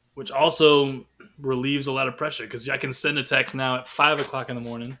 Which also relieves a lot of pressure because I can send a text now at 5 o'clock in the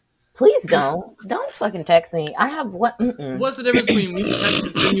morning. Please don't fucking text me. I have what? What's the difference between me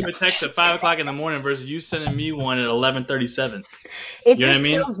sending you a text at 5 o'clock in the morning versus you sending me one at 11:37? It just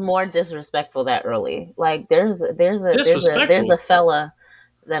feels more disrespectful that early. Like there's a fella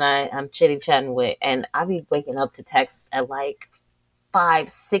that I'm chitty chatting with, and I be waking up to texts at like 5,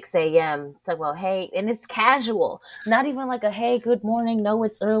 6 a.m. It's like, well, hey, and it's casual, not even like a hey, good morning. No,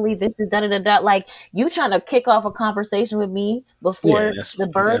 it's early. This is da da da da. Like you trying to kick off a conversation with me before the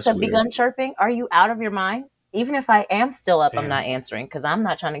birds have begun chirping. Are you out of your mind? Even if I am still up, I'm not answering because I'm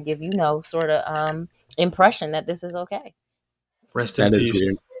not trying to give you no sort of impression that this is okay. Rest in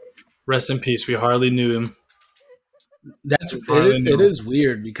peace. Rest in peace. We hardly knew him. It is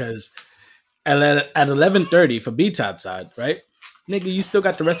weird because at 11:30 for B-Tot side, right? Nigga, you still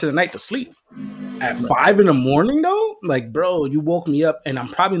got the rest of the night to sleep. At 5 in the morning, though? Like, bro, you woke me up, and I'm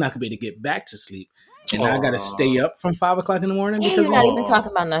probably not going to be able to get back to sleep. And I got to stay up from 5 o'clock in the morning. Because you're not even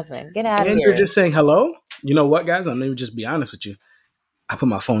talking about nothing. Get out of here. And you're just saying hello? You know what, guys? I'm going to just be honest with you. I put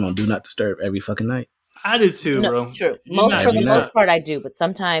my phone on Do Not Disturb every fucking night. I do too, bro. True. For the most part, I do. But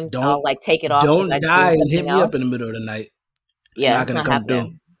sometimes I'll, like, take it off. Don't die and hit me up in the middle of the night. It's not going to come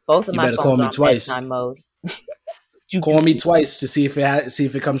through. Both of my phones are on bedtime mode. Call me twice to see if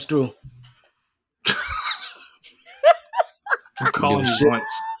it comes through. I'm calling you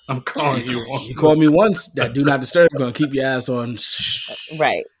once. You call me once, that Do Not Disturb gonna keep your ass on.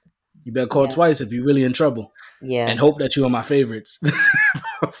 Right. You better call twice if you're really in trouble. Yeah. And hope that you're on my favorites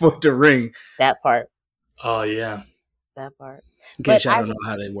for the ring. That part. Oh yeah. That part. In case I don't know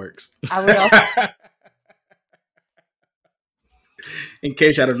how that works. In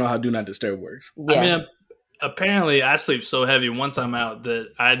case I don't know how Do Not Disturb works. Yeah. I mean, apparently, I sleep so heavy once I'm out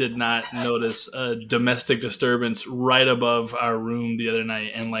that I did not notice a domestic disturbance right above our room the other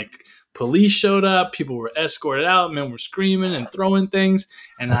night. And like police showed up, people were escorted out, men were screaming and throwing things,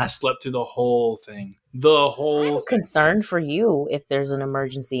 and I slept through the whole thing. I'm concerned for you if there's an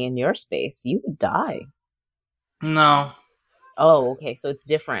emergency in your space. You would die. No. Oh, okay. So it's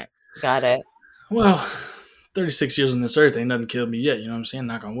different. Got it. Well, 36 years on this earth ain't nothing killed me yet. You know what I'm saying?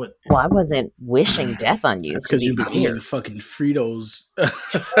 Knock on wood. Well, I wasn't wishing death on you. That's because you've been eating fucking Fritos.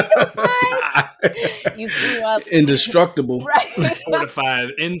 You grew up indestructible. Right. Fortified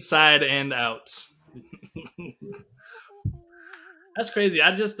inside and out. That's crazy.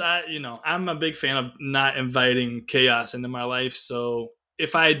 I'm a big fan of not inviting chaos into my life. So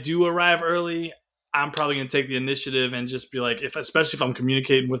if I do arrive early, I'm probably going to take the initiative and just be like, especially if I'm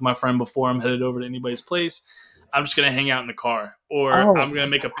communicating with my friend before I'm headed over to anybody's place, I'm just going to hang out in the car, or I'm going to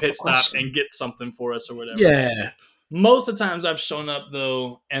make a pit stop and get something for us or whatever. Yeah. Most of the times I've shown up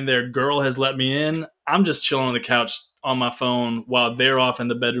though, and their girl has let me in, I'm just chilling on the couch on my phone while they're off in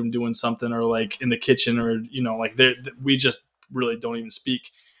the bedroom doing something, or like in the kitchen, or, like we just really don't even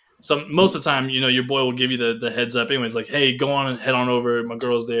speak. most of the time, your boy will give you the heads up anyways, like, hey, go on and head on over. My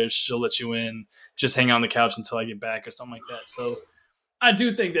girl's there. She'll let you in. Just hang on the couch until I get back or something like that. So I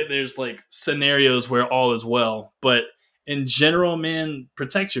do think that there's like scenarios where all is well, but in general, man,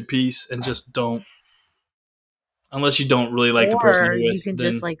 protect your peace and just don't, unless you don't really like the person you're with. You can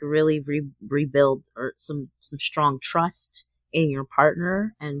just like really rebuild or some strong trust in your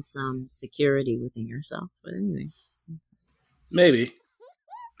partner and some security within yourself. But anyways, maybe.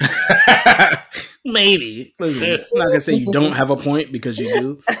 Maybe. Listen, I'm not gonna say you don't have a point because you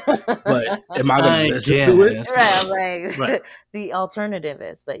do, but am I gonna listen to it? Right. The alternative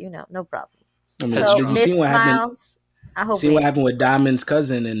is, but no problem. I mean, so, you see what happened? I hope what happened with Diamond's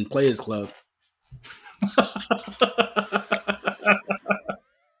cousin in Players Club.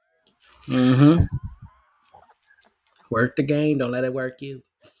 Mm-hmm. Work the game, don't let it work you.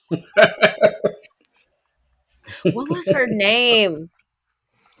 What was her name?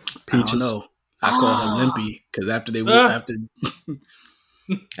 Peaches. I don't know. I call her Limpy because after they got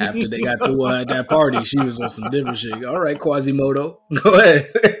through at that party, she was on some different shit. All right, Quasimodo, go ahead.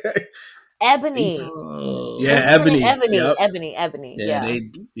 Ebony. Ebony. Yep. Ebony.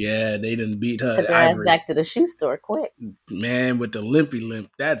 Yeah, they didn't beat her. Took her ass back to the shoe store quick. Man, with the limpy limp,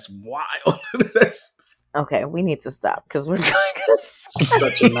 that's wild. Okay, we need to stop because we're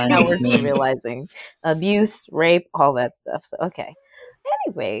such a now we're realizing abuse, rape, all that stuff. So okay.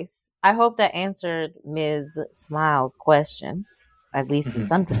 Anyways, I hope that answered Ms. Smiles' question, at least in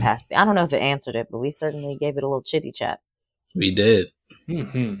some capacity. I don't know if it answered it, but we certainly gave it a little chitty chat. We did.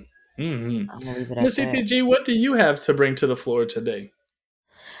 Mm-hmm. Mm-hmm. Miss CTG, what do you have to bring to the floor today?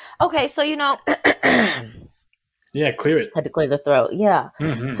 Okay, so yeah, clear it. Had to clear the throat. Yeah.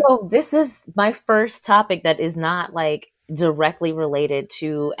 Mm-hmm. So this is my first topic that is not like directly related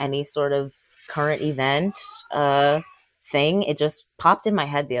to any sort of current event thing. It just popped in my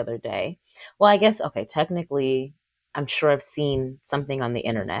head the other day. Well, I guess technically I'm sure I've seen something on the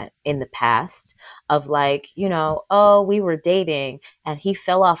internet in the past of like, we were dating and he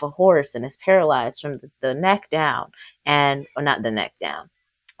fell off a horse and is paralyzed from the neck down or not the neck down.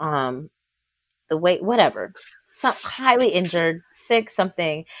 The weight, whatever, some highly injured, sick,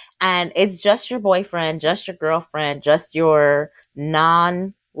 something. And it's just your boyfriend, just your girlfriend, just your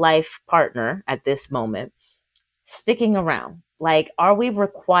non-life partner at this moment sticking around. Like, are we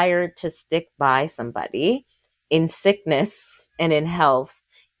required to stick by somebody in sickness and in health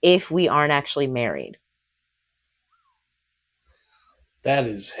if we aren't actually married? That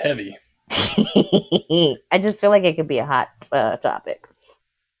is heavy. I just feel like it could be a hot topic.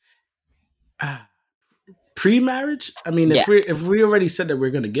 Pre-marriage? I mean, if we already said that we're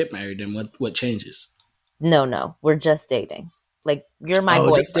going to get married, then what changes? No, we're just dating. Like, you're my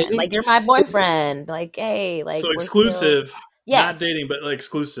boyfriend. Like, you're my boyfriend. Like, hey, like, so exclusive. Yes. Not dating, but like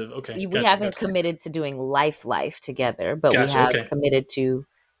exclusive. Okay. We haven't committed to doing life together, but we have committed to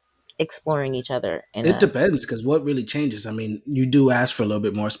exploring each other. It depends, because what really changes? I mean, you do ask for a little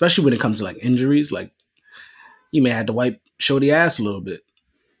bit more, especially when it comes to like injuries. Like, you may have to show the ass a little bit.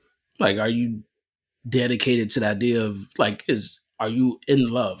 Like, are you dedicated to the idea of like, are you in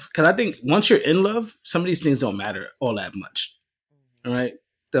love? Because I think once you're in love, some of these things don't matter all that much. All right.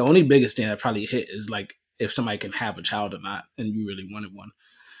 The only biggest thing that probably hit is like if somebody can have a child or not, and you really wanted one.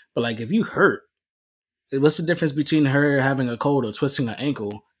 But like, if you hurt, what's the difference between her having a cold or twisting her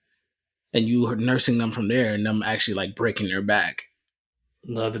ankle and you nursing them from there and them actually like breaking their back?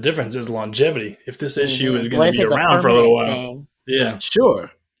 No, the difference is longevity. If this issue is going to be around for a little while. Thing? Yeah. Sure.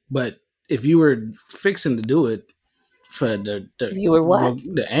 But if you were fixing to do it for the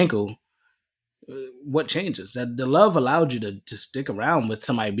ankle, what changes? That the love allowed you to stick around with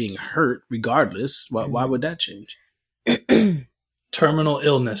somebody being hurt regardless. Why would that change? Terminal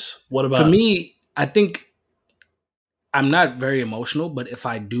illness. What about? For me, I think I'm not very emotional, but if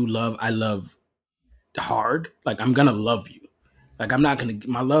I do love, I love hard. Like, I'm gonna love you. Like, I'm not gonna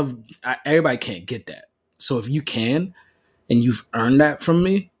my love. Everybody can't get that. So if you can, and you've earned that from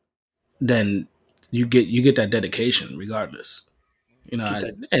me, then you get that dedication regardless.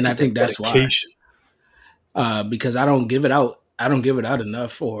 I think that's dedication. Why. Because I don't give it out. I don't give it out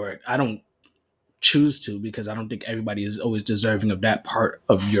enough, or I don't choose to, because I don't think everybody is always deserving of that part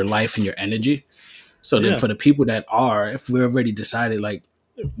of your life and your energy. So then for the people that are, if we're already decided, like,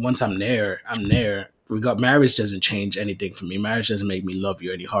 once I'm there, I'm there. Marriage doesn't change anything for me. Marriage doesn't make me love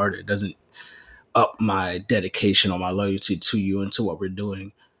you any harder. It doesn't up my dedication or my loyalty to you and to what we're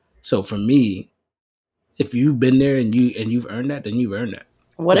doing. So for me, if you've been there and you've earned that, then you've earned that.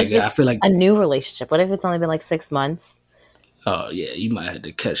 What if it's a new relationship? What if it's only been like 6 months? Oh yeah, you might have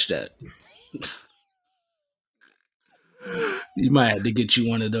to catch that. You might have to get you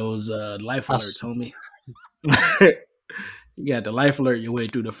one of those life alerts, homie. You got the life alert your way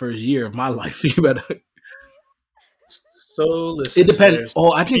through the first year of my life. You better. So listen, it depends.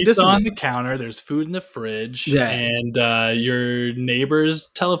 Oh, I think this is on the counter. There's food in the fridge, and your neighbor's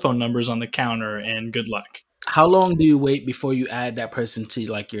telephone number's on the counter. And good luck. How long do you wait before you add that person to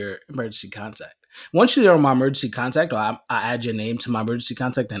like your emergency contact? Once you're on my emergency contact, or I add your name to my emergency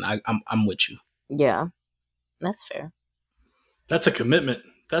contact, then I'm with you. Yeah, that's fair. That's a commitment.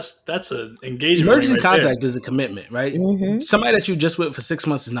 That's an engagement. Emergency contact is a commitment, right? Mm-hmm. Somebody that you just with for 6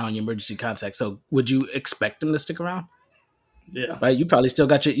 months is now on your emergency contact. So would you expect them to stick around? Yeah, right. You probably still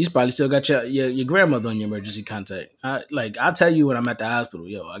got your grandmother on your emergency contact. I'll tell you when I'm at the hospital,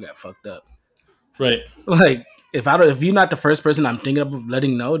 yo, I got fucked up. Right. Like if you're not the first person I'm thinking of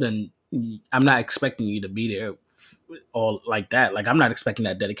letting know, then I'm not expecting you to be there all like that. Like I'm not expecting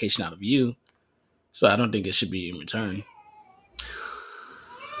that dedication out of you. So I don't think it should be in return.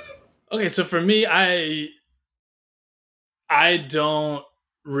 Okay, so for me, I don't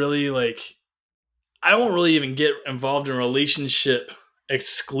really I won't really even get involved in a relationship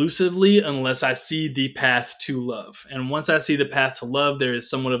exclusively unless I see the path to love. And once I see the path to love, there is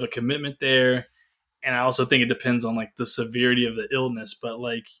somewhat of a commitment there. And I also think it depends on like the severity of the illness. But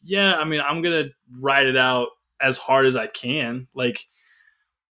like, yeah, I mean, I'm going to ride it out as hard as I can. Like,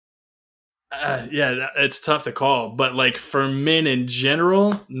 it's tough to call. But like for men in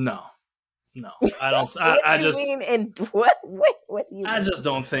general, no, I don't. I just mean. And what do you? I mean? Just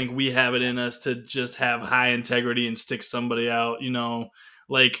don't think we have it in us to just have high integrity and stick somebody out. You know,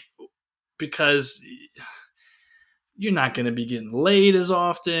 like because you're not going to be getting laid as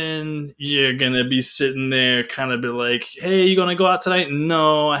often. You're going to be sitting there kind of be like, hey, you going to go out tonight?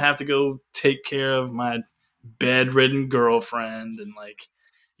 No, I have to go take care of my bedridden girlfriend. And like,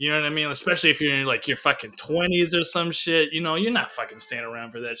 you know what I mean? Especially if you're in like your fucking 20s or some shit, you know, you're not fucking staying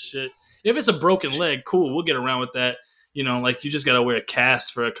around for that shit. If it's a broken leg, cool, we'll get around with that. You know, like you just got to wear a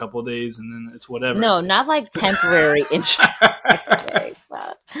cast for a couple of days and then it's whatever. No, not like temporary injury.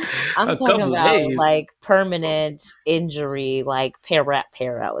 I'm talking about days. Like permanent injury, like paralysis.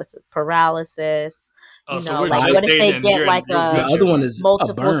 Oh, you so know, like what if they get like the other one is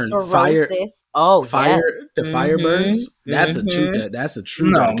multiple a burn. Sclerosis? Fire. The fire burns. That's a true. That's a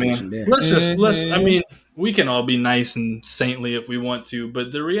true dedication there. Let's. I mean, we can all be nice and saintly if we want to,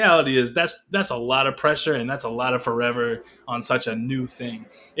 but the reality is that's a lot of pressure and that's a lot of forever on such a new thing.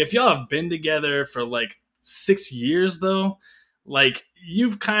 If y'all have been together for like 6 years though, like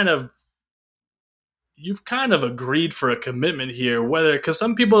you've kind of agreed for a commitment here, whether because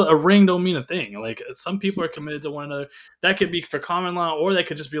some people a ring don't mean a thing. Like some people are committed to one another. That could be for common law, or they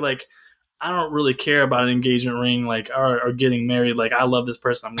could just be like, I don't really care about an engagement ring, like or getting married. Like I love this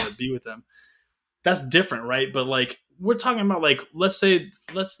person, I'm going to be with them. That's different, right? But like we're talking about like let's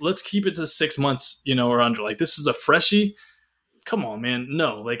keep it to 6 months, you know, or under. Like this is a freshie. Come on, man.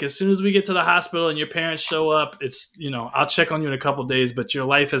 No, like as soon as we get to the hospital and your parents show up, it's, you know, I'll check on you in a couple days, but your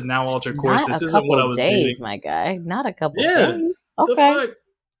life has now altered course. This isn't what I was doing. My guy, not a couple days. Okay.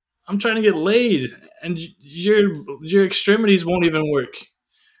 I'm trying to get laid, and your extremities won't even work.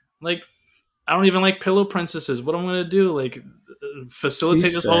 Like I don't even like pillow princesses. What I'm gonna do? Like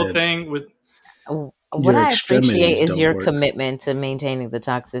facilitate this whole thing with. What I appreciate is your commitment to maintaining the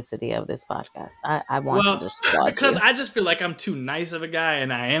toxicity of this podcast. I want to just because I just feel like I'm too nice of a guy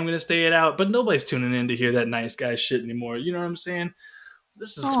and I am going to stay it out, but nobody's tuning in to hear that nice guy shit anymore. You know what I'm saying?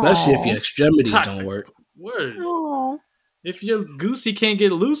 This is especially if your extremities don't work. Word. Aww. If your goosey can't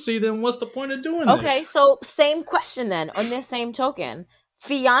get loosey, then what's the point of doing this? Okay, so same question then. On this same token,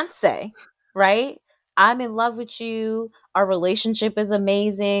 fiance, right? I'm in love with you. Our relationship is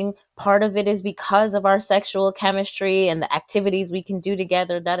amazing. Part of it is because of our sexual chemistry and the activities we can do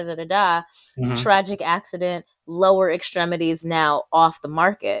together, Mm-hmm. Tragic accident, lower extremities now off the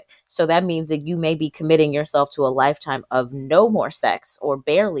market. So that means that you may be committing yourself to a lifetime of no more sex or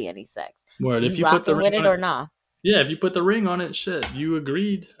barely any sex. Word. If you put the ring with it or not. Yeah, if you put the ring on it, shit, you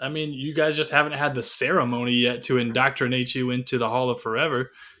agreed. I mean, you guys just haven't had the ceremony yet to indoctrinate you into the Hall of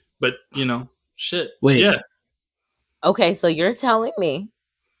Forever. But, you know. Shit. Wait. Yeah. Okay, so you're telling me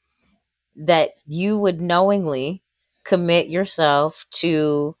that you would knowingly commit yourself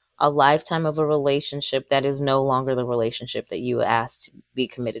to a lifetime of a relationship that is no longer the relationship that you asked to be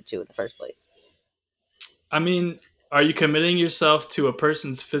committed to in the first place? I mean, are you committing yourself to a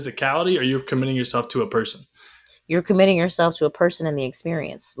person's physicality or are you committing yourself to a person? You're committing yourself to a person and the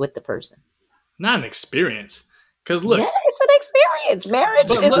experience with the person. Not an experience. Because look, yeah, it's an experience. Marriage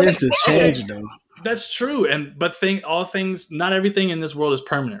is an experience. Changed though. That's true, not everything in this world is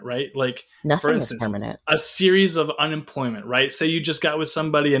permanent, right? Like, Nothing for instance, is permanent. a series of unemployment, right? Say you just got with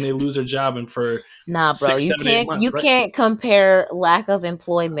somebody and they lose their job, and for Nah, bro, 6, 7, 8 months, you right? can't compare lack of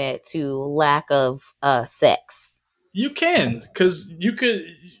employment to lack of sex. You can, because you could.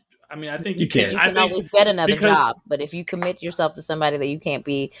 I mean, I think you can. You I can think always get another because, job, but if you commit yourself to somebody that you can't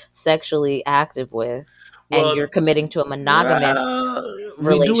be sexually active with, and you're well, committing to a monogamous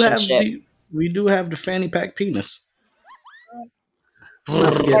relationship, we do have the fanny pack penis. Let's not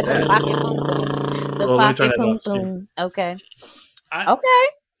and forget the that. pocket poom poom, the well, let me turn pocket that poom off. poom. Okay, I okay.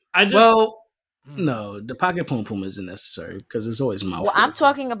 just Well, no, the pocket poom poom isn't necessary because it's always mouth. Well, I'm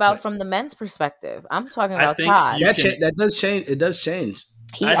talking about from the men's perspective. I'm talking I about think Todd. That does change. It does change.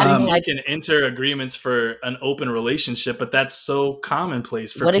 He I acting think like, you can enter agreements for an open relationship, but that's so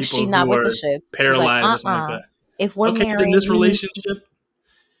commonplace for what if people she not who with the are shits? She's paralyzed like, or something like that. If we're Okay, married, in this we need to- relationship,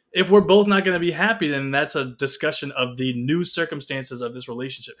 if we're both not going to be happy, then that's a discussion of the new circumstances of this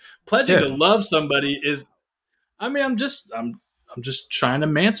relationship. Pledging to love somebody is, I mean, I'm just trying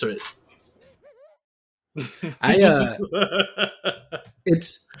to answer it. I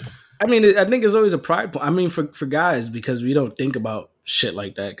think it's always a pride point. I mean, for guys, because we don't think about shit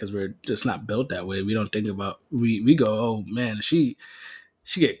like that because we're just not built that way. We don't think about we go, oh man, she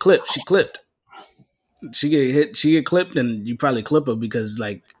get clipped. She clipped. She get hit. She get clipped, and you probably clip her because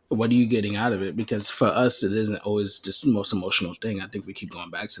like, what are you getting out of it? Because for us, it isn't always just the most emotional thing. I think we keep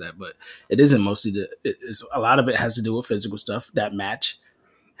going back to that, but it isn't mostly it's a lot of it has to do with physical stuff that match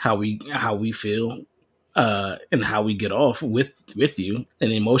how we feel and how we get off with you,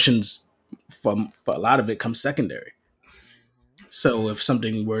 and emotions for a lot of it comes secondary. So if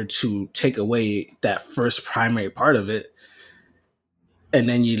something were to take away that first primary part of it, and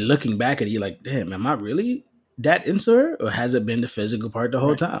then you're looking back at it, you're like, damn, am I really that into her, or has it been the physical part the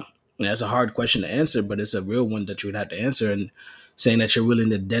whole time? And that's a hard question to answer, but it's a real one that you would have to answer. And saying that you're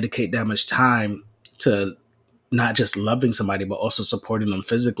willing to dedicate that much time to not just loving somebody, but also supporting them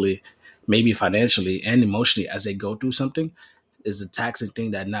physically, maybe financially and emotionally as they go through something, is a taxing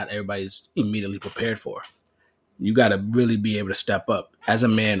thing that not everybody's immediately prepared for. You got to really be able to step up as a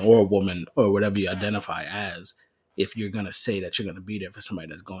man or a woman or whatever you identify as if you're going to say that you're going to be there for somebody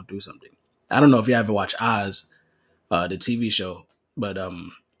that's going through something. I don't know if you ever watch Oz, the TV show, but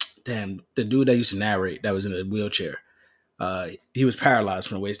damn, the dude that used to narrate that was in a wheelchair, he was paralyzed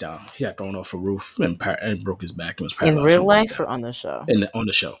from the waist down. He got thrown off a roof and broke his back and was paralyzed in real from the waist life down. or on the show? On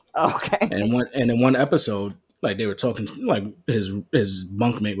the show. Okay. And in one episode, like they were talking, like his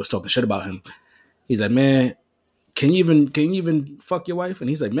bunkmate was talking shit about him. He's like, man, can you even fuck your wife? And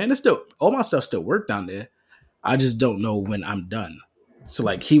he's like, man, it's still all my stuff still work down there. I just don't know when I'm done. So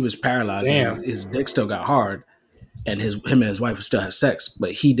like he was paralyzed. And his dick still got hard, and him and his wife would still have sex,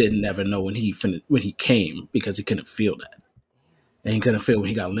 but he didn't ever know when he came because he couldn't feel that, and he couldn't feel when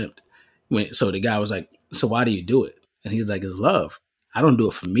he got limped. So the guy was like, so why do you do it? And he's like, it's love. I don't do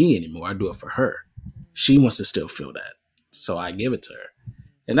it for me anymore. I do it for her. She wants to still feel that, so I give it to her.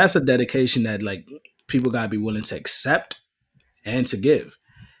 And that's a dedication that like people gotta be willing to accept and to give.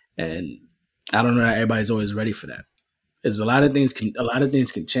 And I don't know that everybody's always ready for that. It's a lot of things can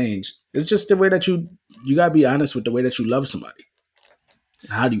change. It's just the way that you gotta be honest with the way that you love somebody.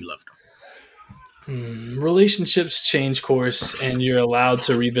 How do you love them? Relationships change course, and you're allowed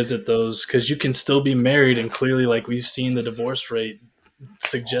to revisit those because you can still be married. And clearly, like we've seen, the divorce rate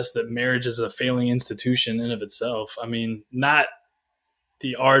suggests that marriage is a failing institution in of itself. I mean, not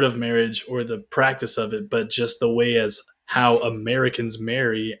the art of marriage or the practice of it, but just the way as how Americans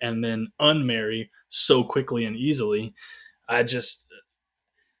marry and then unmarry so quickly and easily. I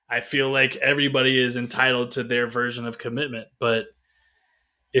feel like everybody is entitled to their version of commitment, but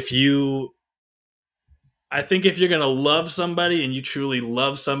I think if you're going to love somebody and you truly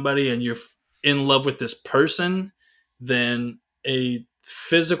love somebody and you're in love with this person, then a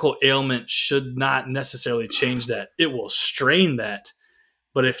physical ailment should not necessarily change that. It will strain that.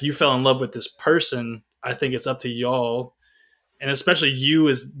 But if you fell in love with this person, I think it's up to y'all, and especially you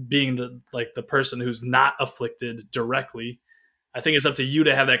as being the person who's not afflicted directly. I think it's up to you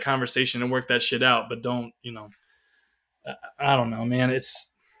to have that conversation and work that shit out. But don't, I don't know, man.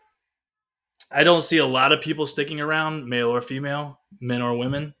 I don't see a lot of people sticking around, male or female, men or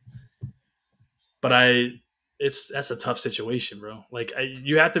women. But that's a tough situation, bro. Like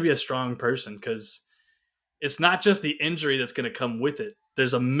you have to be a strong person because it's not just the injury that's going to come with it.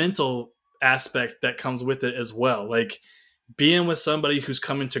 There's a mental aspect that comes with it as well. Like being with somebody who's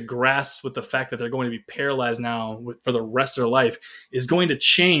coming to grasp with the fact that they're going to be paralyzed now for the rest of their life is going to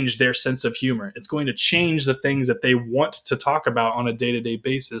change their sense of humor. It's going to change the things that they want to talk about on a day-to-day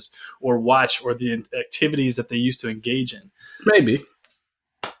basis or watch, or the activities that they used to engage in. Maybe.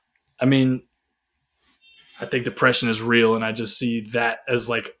 I mean, I think depression is real, and I just see that as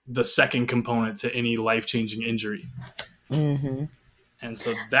like the second component to any life-changing injury. Mm-hmm. And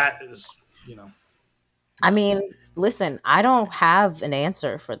so that is, I mean, listen, I don't have an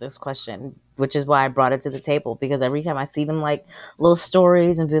answer for this question, which is why I brought it to the table, because every time I see them like little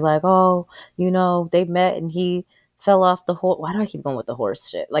stories and be like, oh, they met and he fell off the horse. Why do I keep going with the horse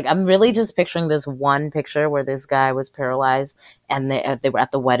shit? Like, I'm really just picturing this one picture where this guy was paralyzed and they were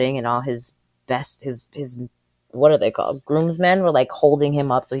at the wedding and all his what are they called? Groomsmen were like holding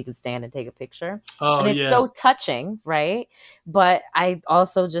him up so he could stand and take a picture. Oh, and it's so touching, right? But I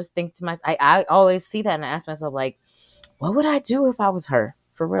also just think to myself, I always see that and I ask myself, like, what would I do if I was her?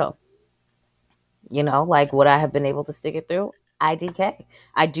 For real. Like, would I have been able to stick it through? IDK.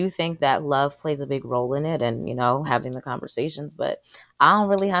 I do think that love plays a big role in it and, having the conversations, but I don't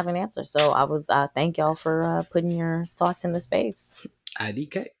really have an answer. So I was, thank y'all for putting your thoughts in the space.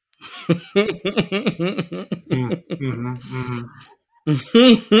 IDK. That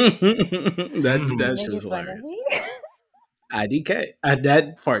shit is hilarious. IDK.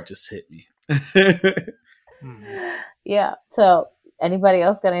 That part just hit me. Yeah. So, anybody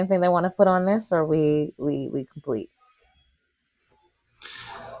else got anything they want to put on this, or we complete?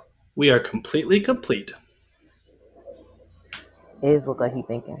 We are completely complete. Is look like he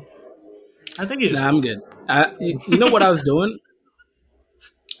thinking. I think it is. Nah, I'm good. You know what I was doing?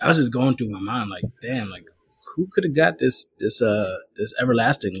 I was just going through my mind, like, damn, like, who could have got this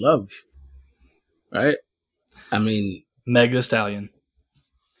everlasting love, right? I mean, Meg Thee Stallion.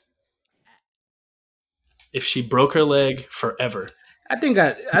 If she broke her leg forever, I think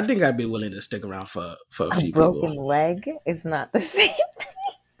I'd be willing to stick around for a few people. A broken leg is not the same.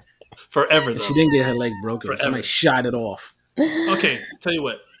 Forever, though. She didn't get her leg broken. Forever. Somebody shot it off. Okay, tell you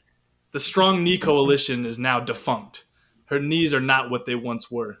what. The Strong Knee Coalition is now defunct. Her knees are not what they once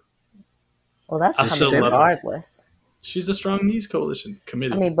were. Well, that's coming regardless. She's the Strong Knees Coalition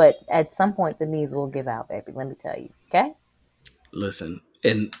committee. I mean, but at some point the knees will give out, baby. Let me tell you. Okay? Listen,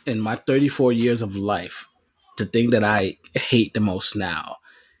 in my 34 years of life, the thing that I hate the most now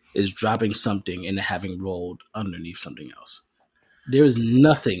is dropping something and having rolled underneath something else. There is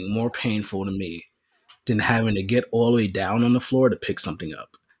nothing more painful to me than having to get all the way down on the floor to pick something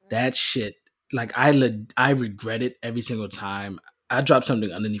up. That shit, like, I regret it every single time. I drop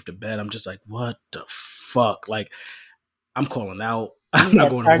something underneath the bed. I'm just like, what the fuck? Like, I'm calling out. I'm not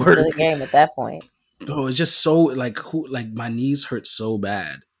going to work. To the game at that point. Bro, it's just so like my knees hurt so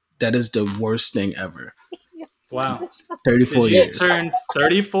bad. That is the worst thing ever. Wow. 34 Did years. You turn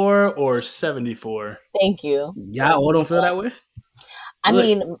 34 or 74? Thank you. Y'all all don't feel that way? I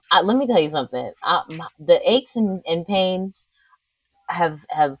mean, let me tell you something. The aches and pains have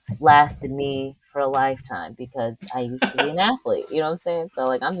lasted me for a lifetime because I used to be an athlete. You know what I'm saying? So,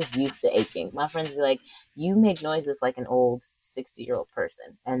 like, I'm just used to aching. My friends be like, you make noises like an old 60-year-old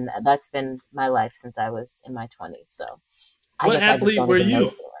person. And that's been my life since I was in my 20s. So, what athlete were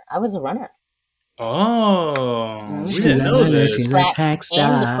you? I was a runner. Oh, we didn't know this. Track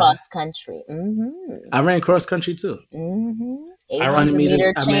and the cross country. Mm-hmm. I ran cross country too. Mm-hmm. I ran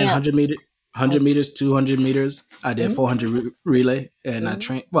 100 meters, 200 meters. I did 400 relay, and I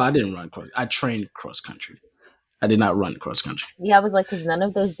trained. Well, I didn't run cross. I trained cross country. I did not run cross country. Yeah, I was like, because none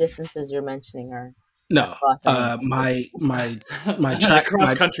of those distances you're mentioning are. No, my track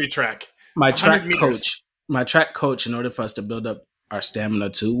cross country track. My track coach. My track coach, in order for us to build up our stamina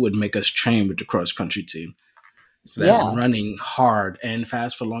too, would make us train with the cross country team. So that running hard and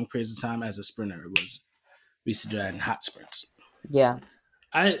fast for long periods of time as a sprinter we used to do that in hot sprints. Yeah.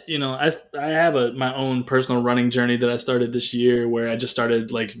 I have my own personal running journey that I started this year where I just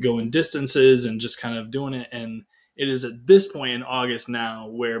started like going distances and just kind of doing it. And it is at this point in August now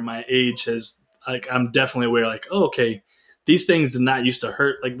where my age has, like, I'm definitely aware, like, oh, okay, these things did not used to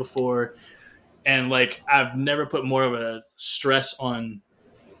hurt like before. And like, I've never put more of a stress on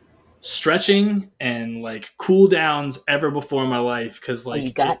stretching and like cool downs ever before in my life. Cause like,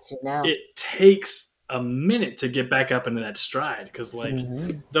 you got to now. It takes a minute to get back up into that stride. Cause like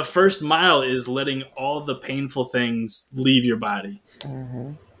the first mile is letting all the painful things leave your body.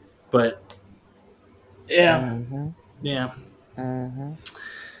 But yeah.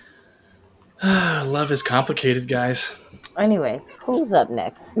 Love is complicated, guys. Anyways, who's up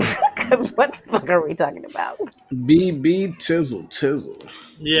next? Because what the fuck are we talking about? BB Tizzle.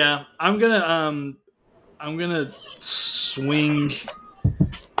 Yeah, I'm I'm gonna swing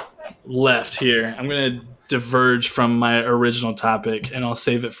left here. I'm gonna diverge from my original topic, and I'll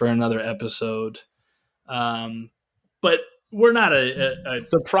save it for another episode. But we're not a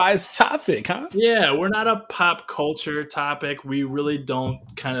surprise topic, huh? Yeah, we're not a pop culture topic. We really don't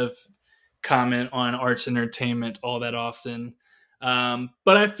kind of comment on arts and entertainment all that often.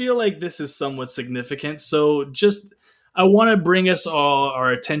 But I feel like this is somewhat significant. So I want to bring us all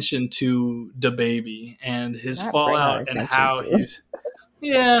our attention to DaBaby and his fallout and how he's.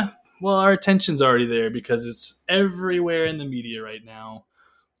 Yeah, well, our attention's already there because it's everywhere in the media right now.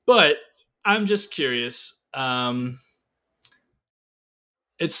 But I'm just curious.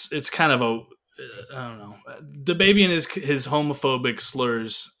 It's kind of I don't know, DaBaby and his homophobic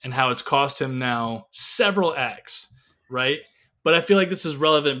slurs and how it's cost him now several acts, right? But I feel like this is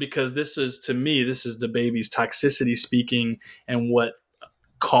relevant because this is DaBaby's toxicity speaking and what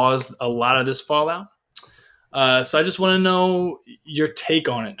caused a lot of this fallout. So I just want to know your take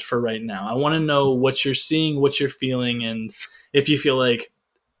on it for right now. I want to know what you're seeing, what you're feeling, and if you feel like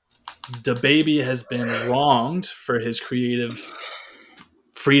DaBaby has been wronged for his creative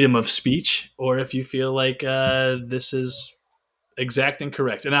freedom of speech, or if you feel like this is exact and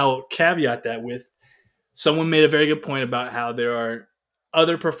correct. And I'll caveat that with someone made a very good point about how there are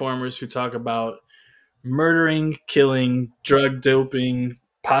other performers who talk about murdering, killing, drug doping,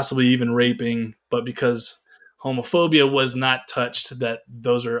 possibly even raping, but because homophobia was not touched, that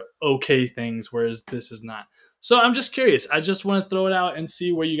those are okay things, whereas this is not. So I'm just curious. I just want to throw it out and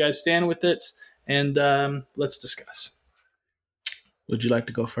see where you guys stand with it, and let's discuss. Would you like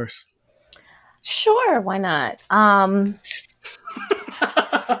to go first? Sure, why not?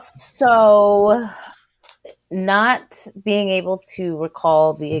 So not being able to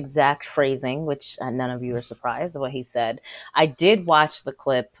recall the exact phrasing, which none of you are surprised of what he said. I did watch the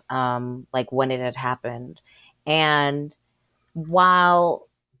clip, like when it had happened. And while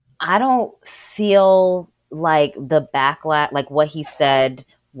I don't feel like the backlash, like what he said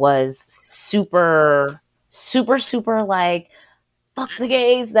was super, super, super like, fuck the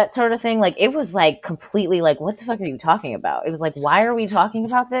gays, that sort of thing. Like, it was like completely like, what the fuck are you talking about? It was like, why are we talking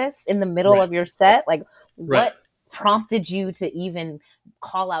about this in the middle of your set? Like, what prompted you to even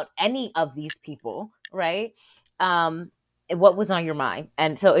call out any of these people, right? What was on your mind?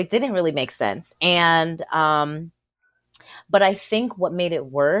 And so it didn't really make sense. And but I think what made it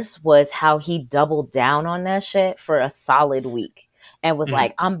worse was how he doubled down on that shit for a solid week and was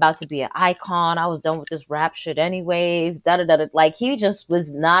like, I'm about to be an icon. I was done with this rap shit anyways. Da da da. Like, he just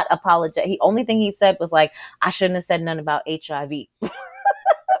was not apologetic. The only thing he said was like, I shouldn't have said nothing about HIV.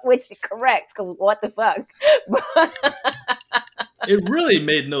 Which is correct, because what the fuck? It really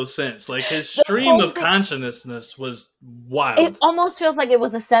made no sense. Like, his stream of consciousness was wild. It almost feels like it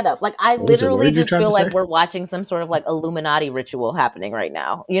was a setup. Like, I literally just feel like we're watching some sort of like Illuminati ritual happening right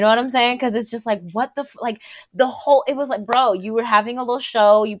now. You know what I'm saying? Because it's just like, what the like the whole. It was like, bro, you were having a little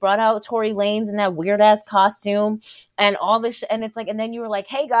show. You brought out Tory Lanez in that weird ass costume and all this, and it's like, and then you were like,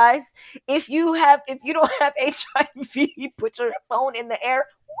 hey guys, if you don't have HIV, put your phone in the air.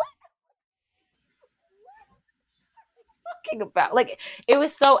 About like, it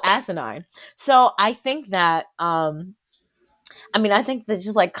was so asinine. So I think that I think there's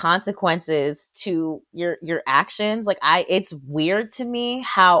just like consequences to your actions. Like, it's weird to me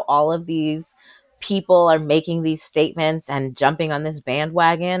how all of these people are making these statements and jumping on this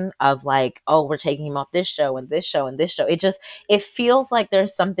bandwagon of like, oh, we're taking him off this show and this show and this show. It feels like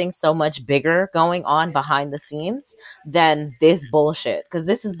there's something so much bigger going on behind the scenes than this bullshit. Because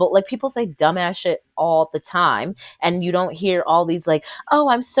this is like, people say dumbass shit all the time, and you don't hear all these like, oh,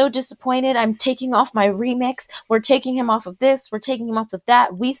 I'm so disappointed, I'm taking off my remix, we're taking him off of this, we're taking him off of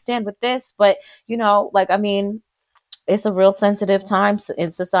that, we stand with this. But it's a real sensitive time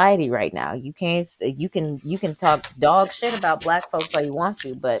in society right now. You can talk dog shit about black folks all you want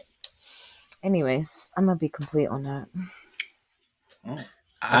to, but anyways, I'm gonna be complete on that. Oh,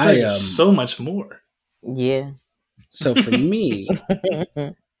 I feel like so much more. Yeah. So for me,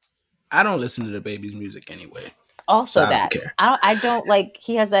 I don't listen to DaBaby's music anyway. Also, so that I don't like.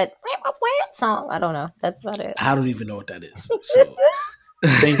 He has that song. I don't know. That's about it. I don't even know what that is. So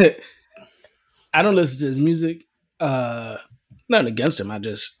I don't listen to his music. Nothing against him.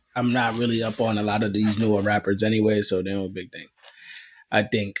 I'm not really up on a lot of these newer rappers anyway, so they're no big thing. I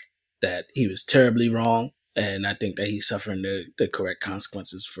think that he was terribly wrong, and I think that he's suffering the correct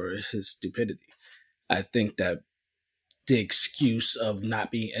consequences for his stupidity. I think that the excuse of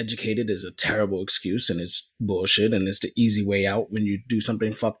not being educated is a terrible excuse, and it's bullshit, and it's the easy way out when you do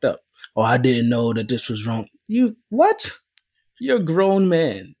something fucked up. Oh, I didn't know that this was wrong. You what? You're a grown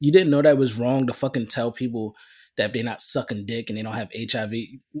man. You didn't know that was wrong to fucking tell people that if they're not sucking dick and they don't have HIV.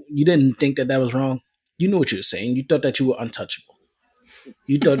 You didn't think that was wrong. You knew what you were saying. You thought that you were untouchable.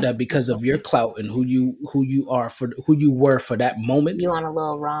 You thought that because of your clout and who you were for that moment, you on a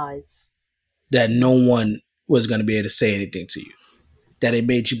little rise, that no one was going to be able to say anything to you. That it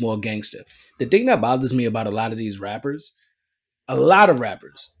made you more gangster. The thing that bothers me about a lot of these rappers,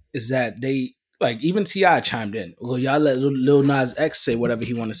 is that they, like, even T.I. chimed in. Well, y'all let Lil Nas X say whatever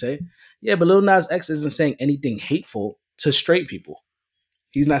he want to say. Yeah, but Lil Nas X isn't saying anything hateful to straight people.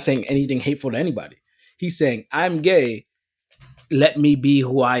 He's not saying anything hateful to anybody. He's saying, I'm gay, let me be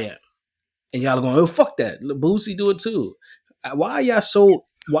who I am. And y'all are going, oh, fuck that. Boosie do it too. Why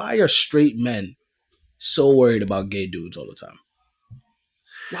are straight men so worried about gay dudes all the time?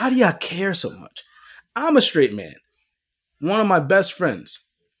 Why do y'all care so much? I'm a straight man. One of my best friends,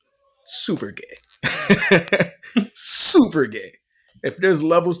 super gay. Super gay. If there's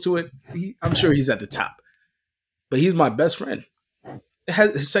levels to it, I'm sure he's at the top. But he's my best friend.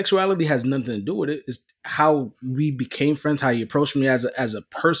 His sexuality has nothing to do with it. It's how we became friends, how he approached me as a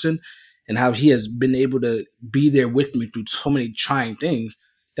person, and how he has been able to be there with me through so many trying things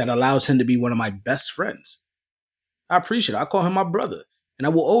that allows him to be one of my best friends. I appreciate it. I call him my brother, and I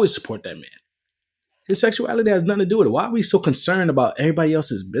will always support that man. His sexuality has nothing to do with it. Why are we so concerned about everybody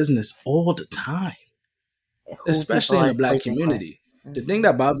else's business all the time? Especially in the black community. Mm-hmm. The thing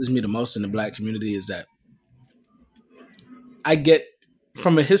that bothers me the most in the black community is that I get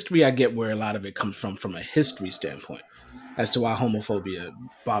where a lot of it comes from a history standpoint, as to why homophobia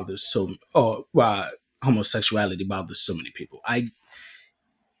bothers why homosexuality bothers so many people. I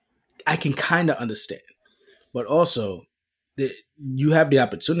can kind of understand, but also you have the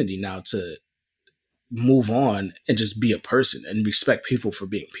opportunity now to move on and just be a person and respect people for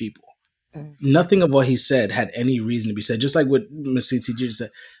being people. Mm-hmm. Nothing of what he said had any reason to be said. Just like what Mr. TG said,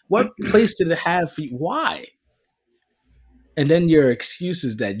 what place did it have for you? Why? And then your excuse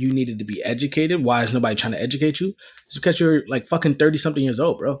is that you needed to be educated. Why is nobody trying to educate you? It's because you're like fucking 30-something years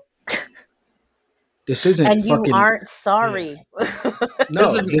old, bro. This isn't and fucking... you aren't sorry. Yeah.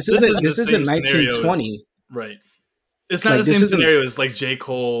 No, this isn't 1920. Right. It's not like, the same scenario as like J.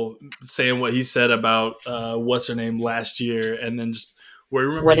 Cole saying what he said about what's her name last year, and then just where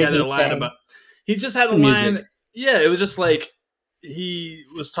remember he had a line about he just had a line. Yeah, it was just like he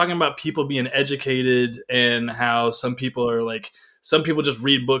was talking about people being educated and how some people just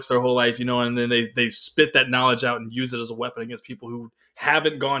read books their whole life, and then they spit that knowledge out and use it as a weapon against people who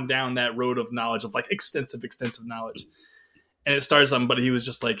haven't gone down that road of knowledge, of like extensive knowledge. And it started something, but he was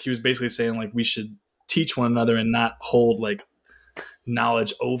basically saying like we should teach one another and not hold like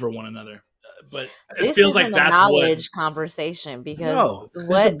knowledge over one another. But it this feels like that's a knowledge conversation, because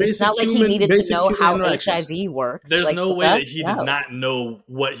it's not like he needed to know how HIV works. There's like, no way that he did not know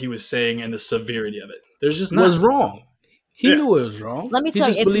what he was saying and the severity of it. There's just not. It was wrong. He knew it was wrong. Let me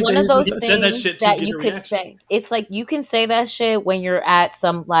tell you, it's one of those things that you could say. It's like you can say that shit when you're at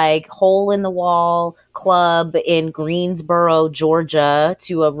some like hole in the wall club in Greensboro, Georgia,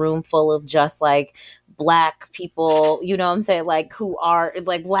 to a room full of just like Black people, you know what I'm saying, like who are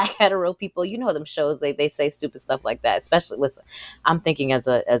like Black hetero people, them shows they say stupid stuff like that. Especially, listen, I'm thinking as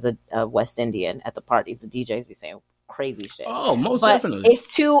a West Indian at the parties, the DJs be saying crazy shit. Oh, most definitely.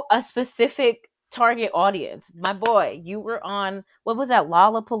 It's to a specific target audience. My boy, you were on, what was that,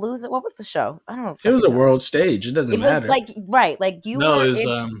 Lollapalooza? What was the show? I don't know. It was a world stage. It doesn't matter. It was like, right, like you no, were it was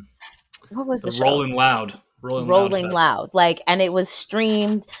in, what was the show? Rolling Loud. Rolling Loud. Like, and it was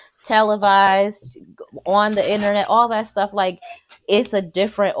streamed, televised, on the internet, all that stuff. Like, it's a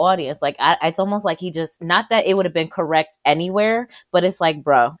different audience. Like, it's almost like he just, not that it would have been correct anywhere, but it's like,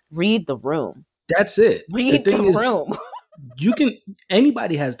 bro, read the room. That's it. Read the room.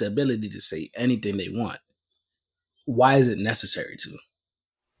 Anybody has the ability to say anything they want. Why is it necessary to?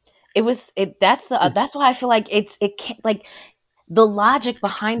 That's why I feel like it can't, like, the logic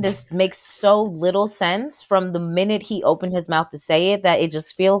behind this makes so little sense from the minute he opened his mouth to say it, that it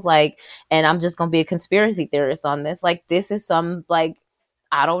just feels like, and I'm just going to be a conspiracy theorist on this, like this is some, like,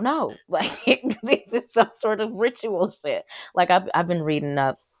 I don't know, like this is some sort of ritual shit. Like I've been reading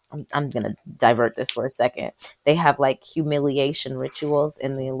up, I'm going to divert this for a second. They have like humiliation rituals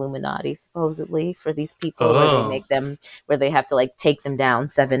in the Illuminati, supposedly, for these people where they have to like take them down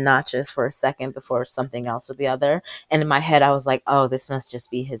 7 notches for a second before something else or the other. And in my head, I was like, oh, this must just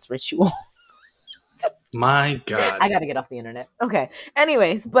be his ritual. My God. I got to get off the internet. Okay.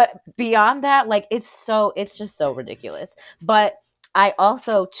 Anyways, but beyond that, like it's just so ridiculous. But I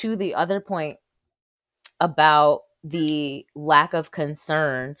also, to the other point about the lack of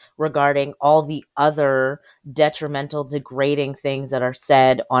concern regarding all the other detrimental, degrading things that are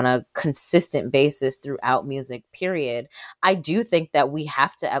said on a consistent basis throughout music, period. I do think that we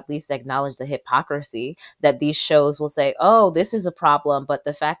have to at least acknowledge the hypocrisy that these shows will say, oh, this is a problem, but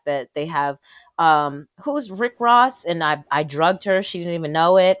the fact that they have who's Rick Ross and I drugged her, she didn't even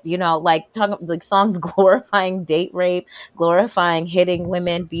know it, like talking like songs glorifying date rape, glorifying hitting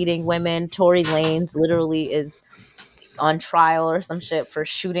women, beating women. Tory Lanez literally is on trial or some shit for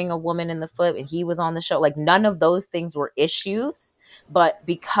shooting a woman in the foot, and he was on the show. Like, none of those things were issues, but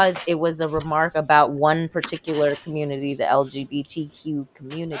because it was a remark about one particular community, the LGBTQ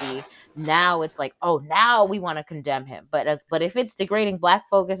community, now it's like, oh, now we want to condemn him. But if it's degrading Black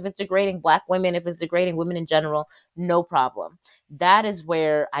folks, if it's degrading Black women, if it's degrading women in general, no problem. That is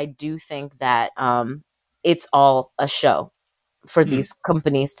where I do think that it's all a show for these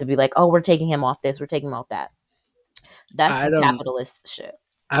companies to be like, oh, we're taking him off this, we're taking him off that. That's the capitalist shit.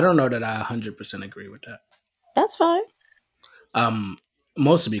 I don't know that I 100% agree with that. That's fine.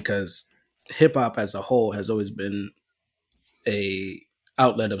 Mostly because hip hop as a whole has always been a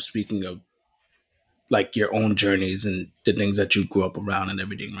outlet of speaking of like your own journeys and the things that you grew up around and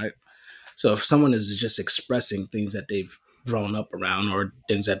everything, right? So if someone is just expressing things that they've grown up around or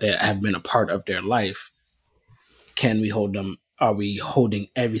things that they have been a part of their life, can we hold them? Are we holding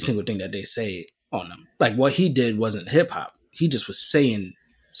every single thing that they say on them? Like, what he did wasn't hip hop. He just was saying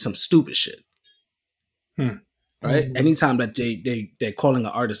some stupid shit. Right? Mm-hmm. Anytime that they're calling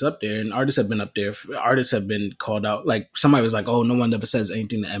an artist up there, and artists have been up there, artists have been called out. Like, somebody was like, oh, no one ever says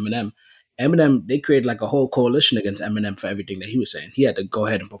anything to Eminem. Eminem, they created like a whole coalition against Eminem for everything that he was saying. He had to go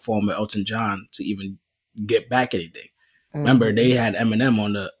ahead and perform with Elton John to even get back anything. Mm-hmm. Remember, they had Eminem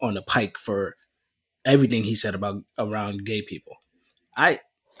on the pike for everything he said about around gay people. I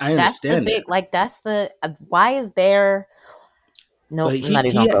understand that. Why is there? No, he got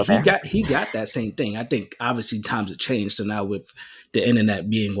that same thing. I think obviously times have changed. So now with the internet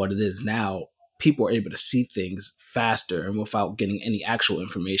being what it is now, people are able to see things faster and without getting any actual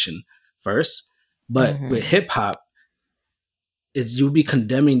information first. But with hip hop, you'll be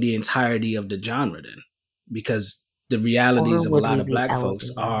condemning the entirety of the genre then, because the realities of a lot of Black folks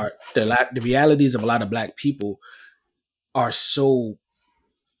are the realities of a lot of Black people are so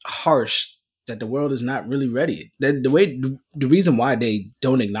harsh that the world is not really ready. The reason why they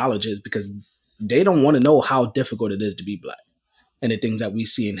don't acknowledge it is because they don't want to know how difficult it is to be Black and the things that we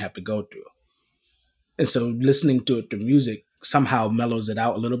see and have to go through. And so listening to it, the music somehow mellows it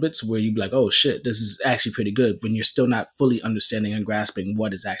out a little bit to where you be like, oh shit, this is actually pretty good, when you're still not fully understanding and grasping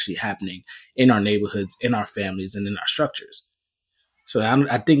what is actually happening in our neighborhoods, in our families, and in our structures. So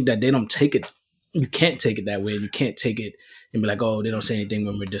I think that they don't take it. You can't take it that way, and you can't take it and be like, oh, they don't say anything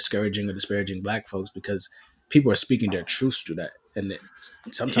when we're discouraging or disparaging Black folks, because people are speaking their truths through that. And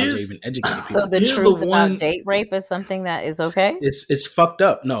sometimes they're even educating people. So the truth about date rape is something that is okay? It's fucked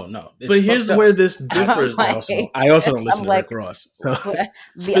up. No. But here's where this differs. I also don't listen to Rick Ross. So.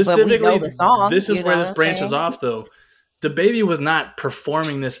 Specifically, but we know the song, this is where this branches off, though. DaBaby was not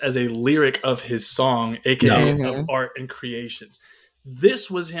performing this as a lyric of his song, aka of art and creation.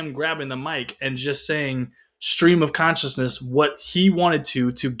 This was him grabbing the mic and just saying stream of consciousness what he wanted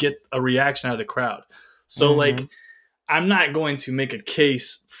to get a reaction out of the crowd. So like, I'm not going to make a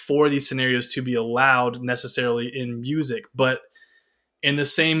case for these scenarios to be allowed necessarily in music, but in the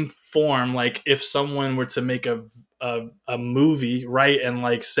same form, like if someone were to make a movie, right, and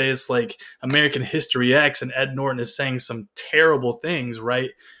like say it's like American History X and Ed Norton is saying some terrible things,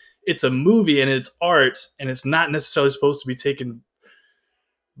 right? It's a movie and it's art, and it's not necessarily supposed to be taken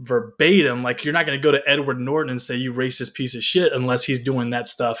verbatim. Like, you're not going to go to Edward Norton and say, you racist piece of shit, unless he's doing that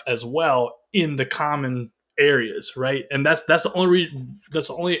stuff as well in the common areas, right? And that's the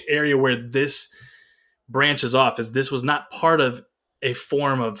only area where this branches off, is this was not part of a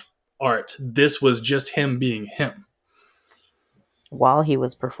form of art. This was just him being him while he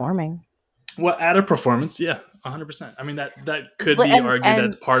was performing. Well, at a performance, yeah, 100%. I mean, that could be argued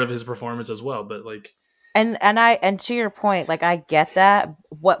that's part of his performance as well, but like, and to your point, like, I get that.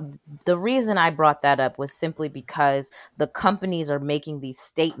 What the reason I brought that up was simply because the companies are making these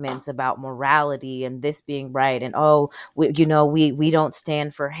statements about morality and this being right, and we don't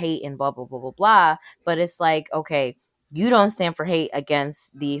stand for hate and blah blah blah blah blah. But it's like, okay, you don't stand for hate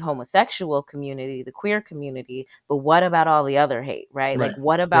against the homosexual community, the queer community, but what about all the other hate, right? Like,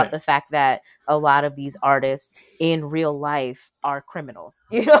 what about the fact that a lot of these artists in real life are criminals?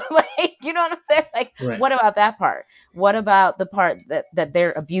 You know, like, you know what I'm saying? Like, what about that part? What about the part that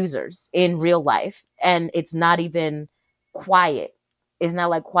they're abusers in real life and it's not even quiet It's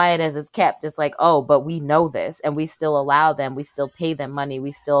not like quiet as it's kept. It's like, oh, but we know this and we still allow them. We still pay them money.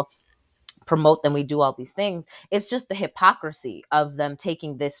 We still promote them. We do all these things. It's just the hypocrisy of them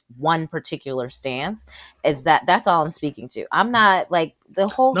taking this one particular stance. That's all I'm speaking to. I'm not like the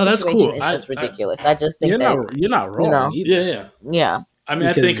whole situation is just ridiculous. I just think you're not wrong. Yeah. I mean,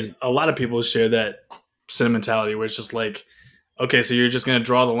 because I think a lot of people share that sentimentality where it's just like, okay, so you're just going to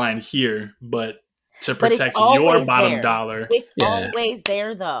draw the line here, but to protect your bottom dollar. It's always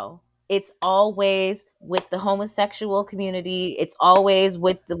there, though. It's always with the homosexual community. It's always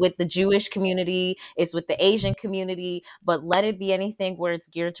with the Jewish community. It's with the Asian community. But let it be anything where it's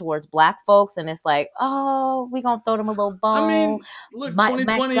geared towards Black folks, and it's like, oh, we're gonna throw them a little bone. I mean, look,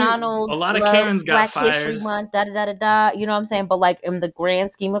 2020, McDonald's, a lot of Karens got Black fired. History Month, da da da da da. You know what I'm saying? But like in the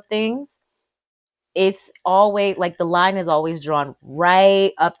grand scheme of things, it's always like the line is always drawn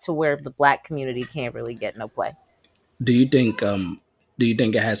right up to where the Black community can't really get no play. Do you think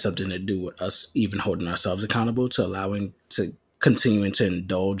it has something to do with us even holding ourselves accountable to continuing to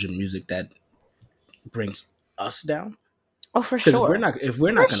indulge in music that brings us down? Oh, for sure. If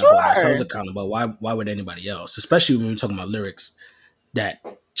we're not going to hold ourselves accountable, why would anybody else? Especially when we're talking about lyrics that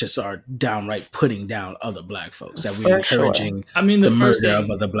just are downright putting down other Black folks, that we're encouraging the murder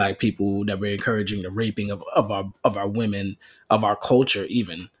of other Black people, that we're encouraging the raping of our women, of our culture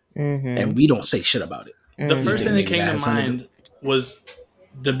even, and we don't say shit about it. The first thing that came to mind was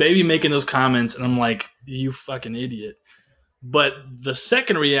the baby making those comments, and I'm like, you fucking idiot. But the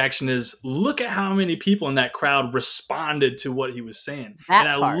second reaction is, look at how many people in that crowd responded to what he was saying.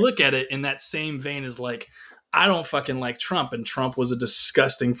 I look at it in that same vein as like, I don't fucking like Trump, and Trump was a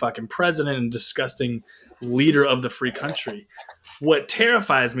disgusting fucking president and disgusting leader of the free country. What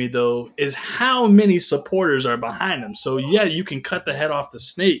terrifies me, though, is how many supporters are behind him. So, yeah, you can cut the head off the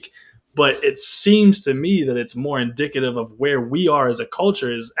snake, but it seems to me that it's more indicative of where we are as a culture.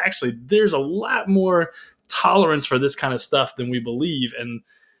 Is actually there's a lot more tolerance for this kind of stuff than we believe. And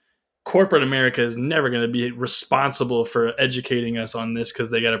corporate America is never going to be responsible for educating us on this because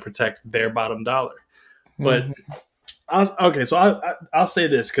they got to protect their bottom dollar. But I'll say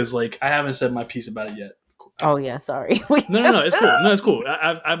this because like I haven't said my piece about it yet. Oh yeah, sorry. No, it's cool. No, it's cool.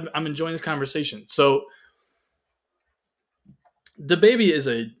 I'm enjoying this conversation. So DaBaby is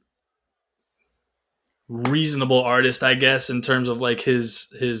a reasonable artist, I guess, in terms of like his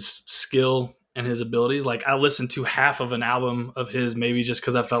skill and his abilities. Like I listened to half of an album of his, maybe just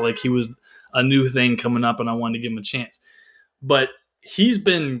because I felt like he was a new thing coming up and I wanted to give him a chance. But he's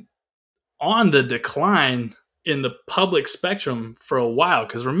been on the decline in the public spectrum for a while.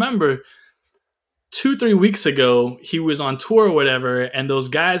 Because remember, 2-3 weeks ago, he was on tour or whatever, and those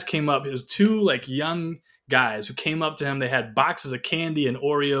guys came up. It was two like young guys who came up to him. They had boxes of candy and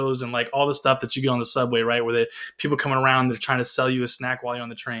Oreos and like all the stuff that you get on the subway, right? Where people coming around, they're trying to sell you a snack while you're on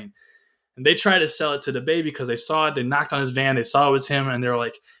the train. And they tried to sell it to DaBaby because they saw it. They knocked on his van. They saw it was him. And they were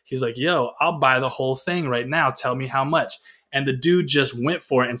like, he's like, yo, I'll buy the whole thing right now. Tell me how much. And the dude just went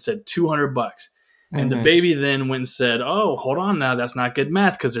for it and said $200. And DaBaby then went and said, oh, hold on now. That's not good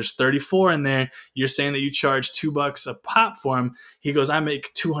math because there's 34 in there. You're saying that you charge $2 a pop for him. He goes, I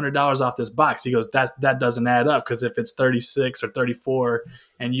make $200 off this box. He goes, that doesn't add up because if it's 36 or 34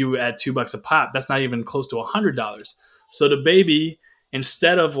 and you add $2 a pop, that's not even close to $100. So DaBaby,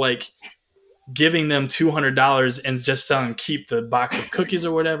 instead of like giving them $200 and just telling keep the box of cookies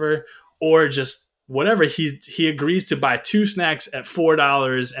or whatever, or just whatever, he agrees to buy 2 snacks at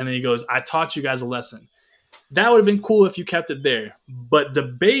 $4, and then he goes, I taught you guys a lesson. That would have been cool if you kept it there. But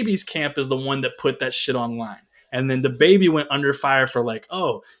DaBaby's camp is the one that put that shit online. And then DaBaby went under fire for like,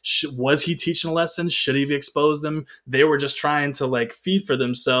 oh, was he teaching a lesson? Should he have exposed them? They were just trying to like feed for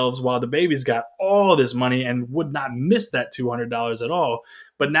themselves while DaBaby's got all this money and would not miss that $200 at all.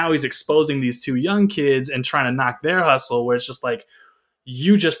 But now he's exposing these 2 young kids and trying to knock their hustle, where it's just like,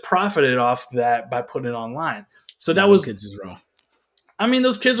 you just profited off that by putting it online. So that was kids is wrong. I mean,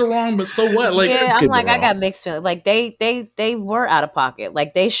 those kids are wrong, but so what? Like, yeah, I'm like, I got mixed feelings. Like they were out of pocket.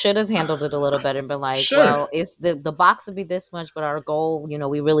 Like they should have handled it a little better and been like, sure, well, it's the box would be this much, but our goal,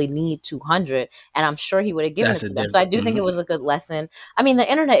 we really need 200. And I'm sure he would have given it to them. So I do think it was a good lesson. I mean,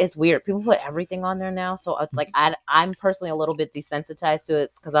 the internet is weird. People put everything on there now. So it's like, I'm personally a little bit desensitized to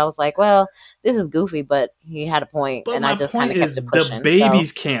it because I was like, well, this is goofy, but he had a point. But and I just kind of kept it pushing.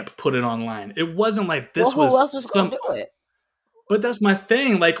 DaBaby's camp put it online. It wasn't like this who else was going to do it? But that's my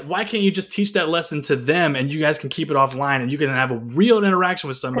thing. Like, why can't you just teach that lesson to them and you guys can keep it offline and you can have a real interaction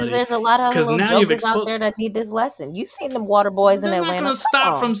with somebody? Because there's a lot of little jokers out there that need this lesson. You've seen them water boys in Atlanta. They're not going to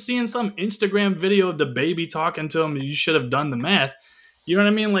stop from seeing some Instagram video of DaBaby talking to him. You should have done the math. You know what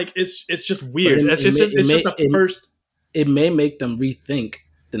I mean? Like, it's just weird. It's just the first. it may make them rethink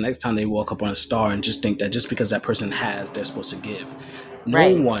the next time they walk up on a star and just think that just because that person has, they're supposed to give.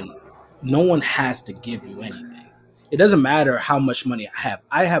 Right. No one has to give you anything. It doesn't matter how much money I have.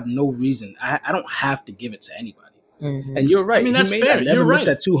 I have no reason. I don't have to give it to anybody. Mm-hmm. And you're right. I mean, that's he may fair. not never You're miss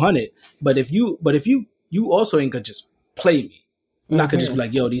right. that 200. But if you also ain't gonna just play me. You're not gonna just be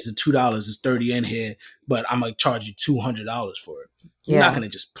like, yo, these are $2, it's 30 in here, but I'm gonna charge you $200 for it. You're not gonna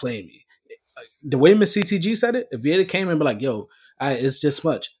just play me. The way Miss CTG said it, if he had came and be like, yo, it's this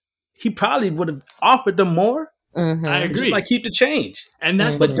much, he probably would have offered them more. Mm-hmm. I agree. Just like keep the change. And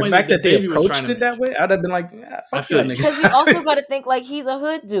that's But the fact that they approached it that way, I'd have been like, yeah, fuck you, niggas. Because you also got to think like he's a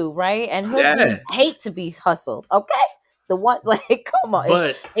hood dude, right? And hood dudes hate to be hustled. Okay, the one like, come on.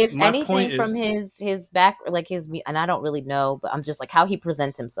 But if anything from his back, like his, and I don't really know, but I'm just like how he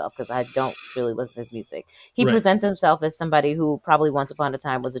presents himself because I don't really listen to his music. He presents himself as somebody who probably once upon a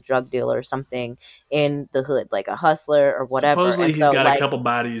time was a drug dealer or something in the hood, like a hustler or whatever. Supposedly he's got a couple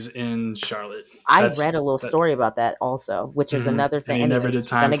bodies in Charlotte. I read a little story about that also, which is another thing. And he never did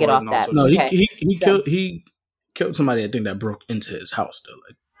time to get off that. No, he killed somebody. I think that broke into his house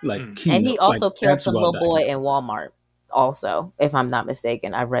though. He also killed some little boy in Walmart. Also, if I'm not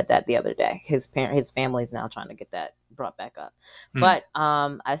mistaken, I read that the other day. His family's now trying to get that brought back up. But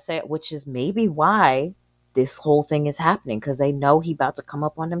I say, which is maybe why this whole thing is happening, because they know he about to come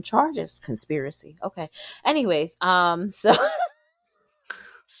up on them charges. Conspiracy. Okay. Anyways,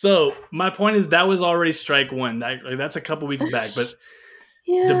 So my point is that was already strike one. That's a couple weeks back, but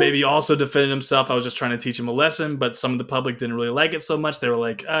the baby also defended himself. I was just trying to teach him a lesson, but some of the public didn't really like it so much. They were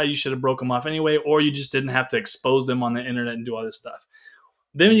like, you should have broke him off anyway, or you just didn't have to expose them on the internet and do all this stuff.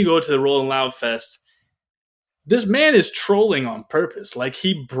 Then you go to the Rolling Loud Fest. This man is trolling on purpose. Like,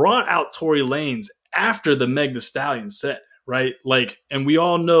 he brought out Tory Lanez after the Meg Thee Stallion set, right? Like, and we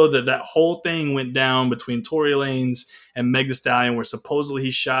all know that whole thing went down between Tory Lanez and Meg Thee Stallion, where supposedly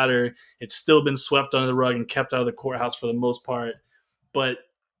he shot her. It's still been swept under the rug and kept out of the courthouse for the most part. But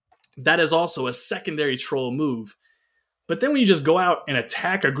that is also a secondary troll move. But then when you just go out and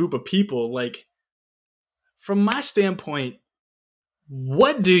attack a group of people, like, from my standpoint,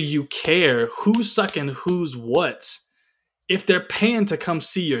 what do you care who's sucking who's what if they're paying to come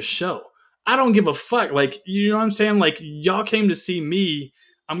see your show? I don't give a fuck. Like, you know what I'm saying? Like, y'all came to see me.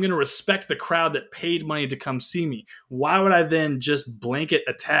 I'm going to respect the crowd that paid money to come see me. Why would I then just blanket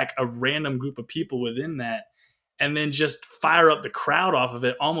attack a random group of people within that and then just fire up the crowd off of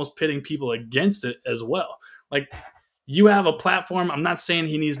it, almost pitting people against it as well? Like, you have a platform. I'm not saying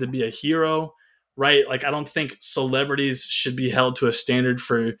he needs to be a hero, right? Like, I don't think celebrities should be held to a standard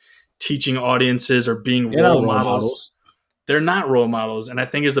for teaching audiences or being role models. They're not role models. And I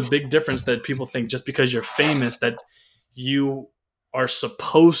think there's a big difference that people think just because you're famous that you are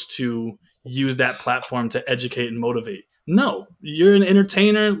supposed to use that platform to educate and motivate. No, you're an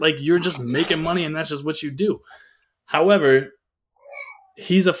entertainer. Like, you're just making money and that's just what you do. However,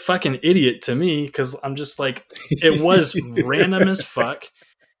 he's a fucking idiot to me because I'm just like, it was random as fuck.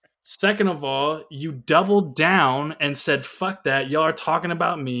 Second of all, you doubled down and said, fuck that. Y'all are talking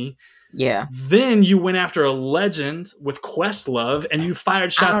about me. Yeah. Then you went after a legend with Questlove and you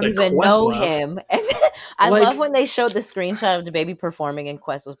fired shots at Questlove. I don't even know him. And I love when they showed the screenshot of the baby performing and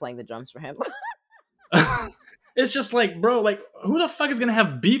Quest was playing the drums for him. It's just like, bro, like, who the fuck is going to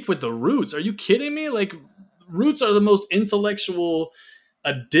have beef with the Roots? Are you kidding me? Like, Roots are the most intellectual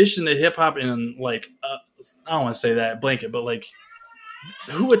addition to hip hop in, like, I don't want to say that blanket, but like,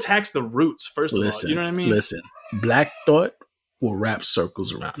 who attacks the Roots, first of all? You know what I mean? Listen, Black Thought will wrap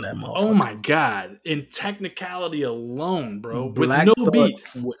circles around that motherfucker. Oh my God. In technicality alone, bro. Black with no beat.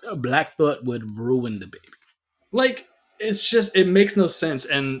 Black Thought would ruin the baby. Like, it's just, it makes no sense.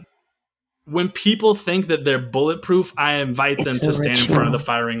 And when people think that they're bulletproof, I invite them to stand in front of the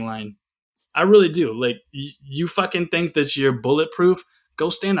firing line. I really do. Like, you fucking think that you're bulletproof? Go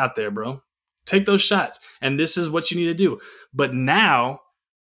stand out there, bro. Take those shots. And this is what you need to do. But now,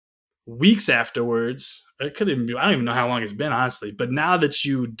 weeks afterwards, it could even be, I don't even know how long it's been, honestly. But now that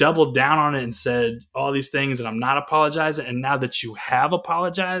you doubled down on it and said all these things and I'm not apologizing, and now that you have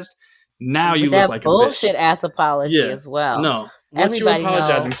apologized, now you look like a bitch. Bullshit ass apology as well. No. What you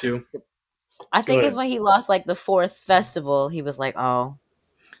apologizing to? I think it's when he lost like the 4th festival. He was like, oh.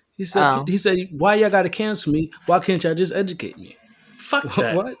 He said, why y'all gotta cancel me? Why can't y'all just educate me? Fuck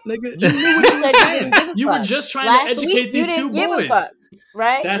that. What, nigga? You knew what you were saying. You were just trying to educate these two boys.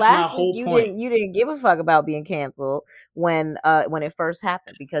 Right? That's my whole point. You didn't give a fuck about being canceled when it first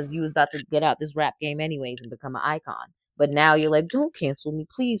happened because you was about to get out this rap game anyways and become an icon. But now you're like, don't cancel me,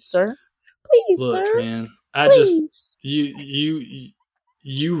 please, sir. Please, look, sir. Man, I please. just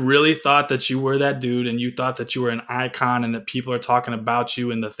you really thought that you were that dude, and you thought that you were an icon, and that people are talking about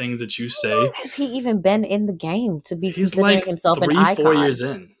you and the things that you say. How long has he even been in the game to be He's considering like himself an icon? 3-4 years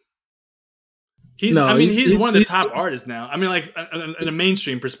in. He's one of the top artists now. I mean, like in a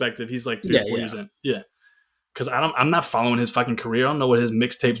mainstream perspective, he's like 3-4 years in. Yeah, because I'm not following his fucking career. I don't know what his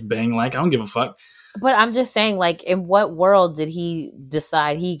mixtapes bang like. I don't give a fuck. But I'm just saying, like, in what world did he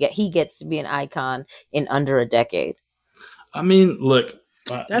decide he gets to be an icon in under a decade? I mean, look,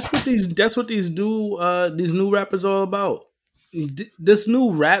 that's what these new rappers are all about. This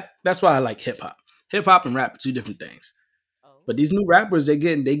new rap, that's why I like hip hop. Hip hop and rap are two different things. But these new rappers, they're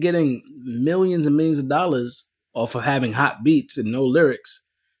getting millions and millions of dollars off of having hot beats and no lyrics,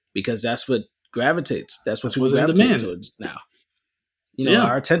 because that's what gravitates. That's what people gravitate towards now.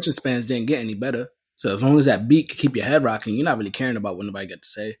 Our attention spans didn't get any better. So as long as that beat can keep your head rocking, you're not really caring about what nobody got to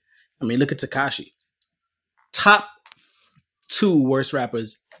say. I mean, look at Tekashi. Top 2 worst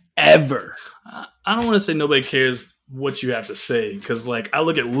rappers ever. I don't want to say nobody cares what you have to say, because like I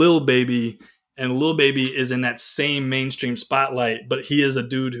look at Lil Baby, and Lil Baby is in that same mainstream spotlight, but he is a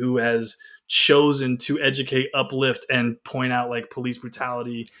dude who has chosen to educate, uplift, and point out like police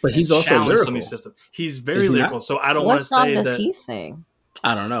brutality. But he's also lyrical. He's very lyrical. So I don't want to say that. What song does he sing?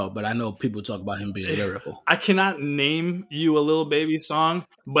 I don't know, but I know people talk about him being lyrical. I cannot name you a Lil Baby song,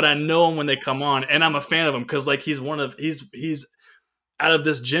 but I know them when they come on, and I'm a fan of him because like he's out of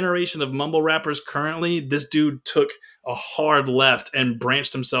this generation of mumble rappers currently, this dude took a hard left and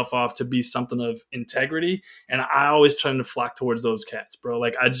branched himself off to be something of integrity. And I always try to flock towards those cats, bro.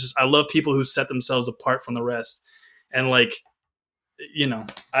 Like I love people who set themselves apart from the rest. And like,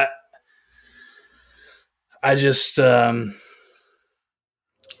 I just think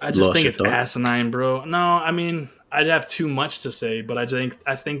it's asinine, bro. No, I mean, I'd have too much to say, but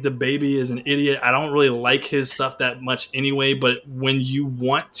I think the baby is an idiot. I don't really like his stuff that much anyway, but when you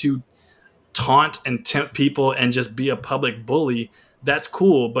want to taunt and tempt people and just be a public bully, that's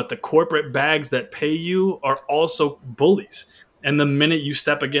cool. But the corporate bags that pay you are also bullies. And the minute you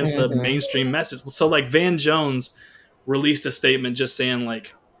step against the mainstream message, so like Van Jones released a statement just saying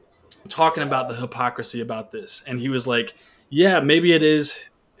like, talking about the hypocrisy about this. And he was like, yeah, maybe it is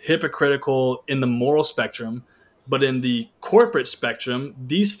hypocritical in the moral spectrum, but in the corporate spectrum,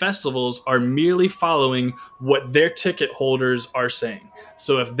 these festivals are merely following what their ticket holders are saying.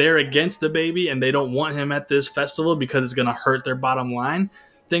 So if they're against the baby and they don't want him at this festival because it's going to hurt their bottom line,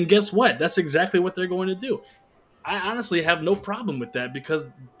 then guess what? That's exactly what they're going to do. I honestly have no problem with that because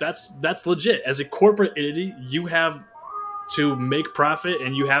that's legit. As a corporate entity, you have to make profit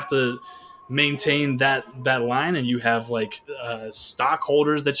and you have to maintain that line, and you have like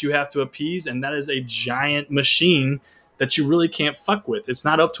stockholders that you have to appease, and that is a giant machine that you really can't fuck with. It's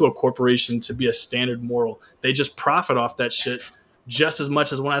not up to a corporation to be a standard moral. They just profit off that shit just as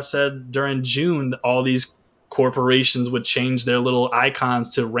much as when I said during June all these corporations would change their little icons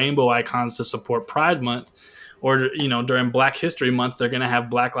to rainbow icons to support Pride Month, or during Black History Month they're going to have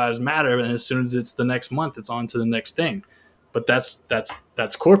Black Lives Matter, and as soon as it's the next month it's on to the next thing. But that's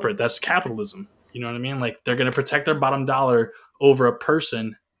corporate. That's capitalism. You know what I mean? Like they're going to protect their bottom dollar over a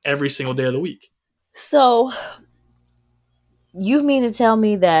person every single day of the week. So you mean to tell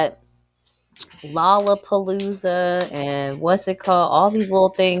me that Lollapalooza and what's it called? All these little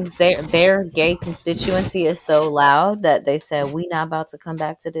things, their gay constituency is so loud that they said, we not about to come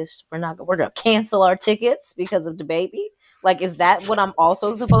back to this. We're going to cancel our tickets because of the baby. Like, is that what I'm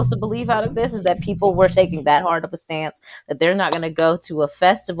also supposed to believe out of this? Is that people were taking that hard of a stance that they're not going to go to a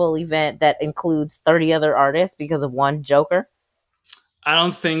festival event that includes 30 other artists because of one joker? I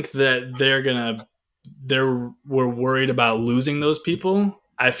don't think that they were worried about losing those people.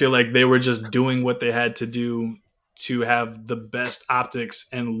 I feel like they were just doing what they had to do to have the best optics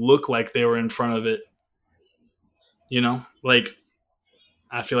and look like they were in front of it. Like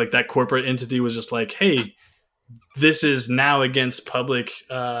I feel like that corporate entity was just like, hey, this is now against public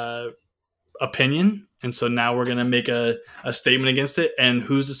opinion, and so now we're going to make a statement against it. And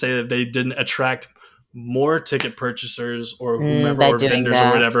who's to say that they didn't attract more ticket purchasers or whomever or vendors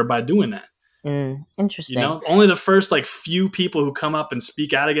or whatever by doing that? Interesting. Only the first like few people who come up and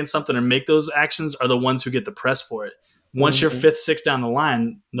speak out against something or make those actions are the ones who get the press for it. Once you're 5th, 6th down the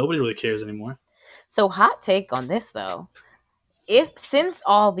line, nobody really cares anymore. So hot take on this though, since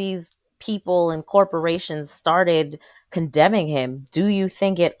all these people and corporations started condemning him, do you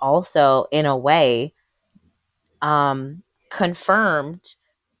think it also in a way confirmed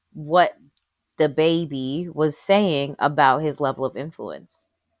what the baby was saying about his level of influence?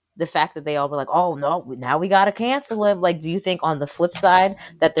 The fact that they all were like, oh no, now we gotta cancel him. Like, do you think on the flip side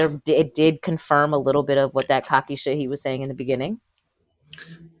that it did confirm a little bit of what that cocky shit he was saying in the beginning?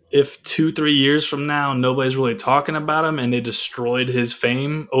 if 2-3 years from now nobody's really talking about him and they destroyed his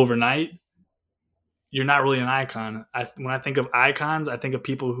fame overnight, you're not really an icon. When I think of icons, I think of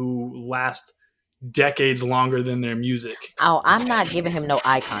people who last decades longer than their music. Oh, I'm not giving him no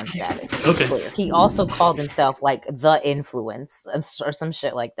icon status. Okay. Clear. He also called himself like the influence or some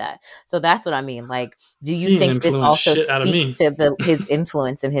shit like that. So that's what I mean. Like, do you think this also speaks to his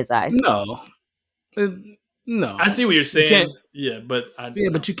influence in his eyes? No. No. I see what you're saying.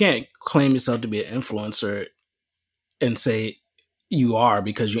 But you can't claim yourself to be an influencer and say you are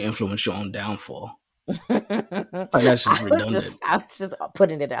because you influence your own downfall. Like, that's just redundant. I was just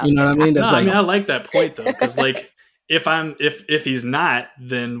putting it out. You know what I mean? I like that point though, because like if he's not,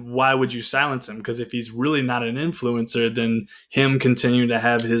 then why would you silence him? Because if he's really not an influencer, then him continuing to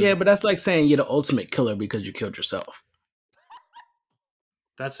have his but that's like saying you're the ultimate killer because you killed yourself.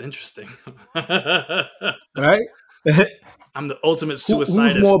 That's interesting. Right? I'm the ultimate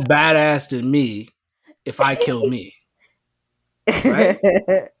suicidist. Who's more badass than me if I kill me? Right?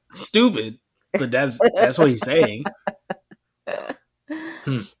 Stupid. But that's what he's saying.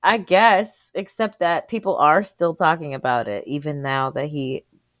 I guess, except that people are still talking about it, even now that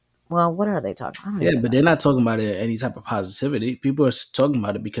well, what are they talking about? But they're not talking about it in any type of positivity. People are talking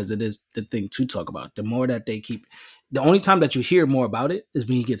about it because it is the thing to talk about. The more that they keep, the only time that you hear more about it is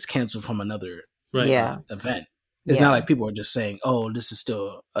when he gets canceled from another event. It's not like people are just saying, oh, this is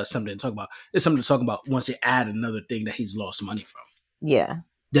still something to talk about. It's something to talk about once you add another thing that he's lost money from. Yeah.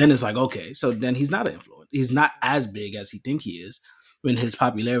 Then it's like, okay, so then he's not an influencer. He's not as big as he think he is when his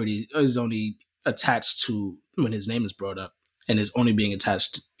popularity is only attached to when his name is brought up and is only being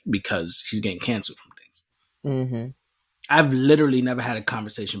attached because he's getting canceled from things. Mm-hmm. I've literally never had a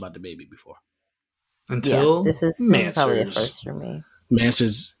conversation about the baby before. Until this is probably a first for me.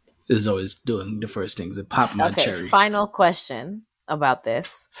 Mansers is always doing the first things. It popped my cherry. Final question about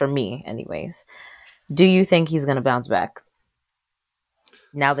this, for me anyways. Do you think he's going to bounce back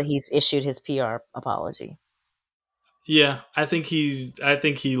now that he's issued his PR apology? Yeah, I think he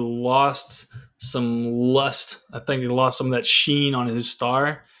lost some lust. I think he lost some of that sheen on his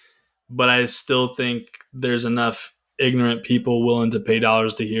star, but I still think there's enough ignorant people willing to pay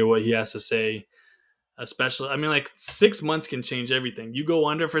dollars to hear what he has to say. Especially, I mean, like 6 months can change everything. You go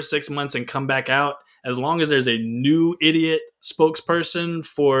under for 6 months and come back out. As long as there's a new idiot spokesperson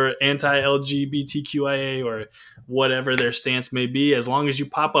for anti-LGBTQIA or whatever their stance may be, as long as you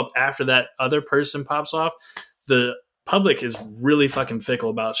pop up after that other person pops off, the public is really fucking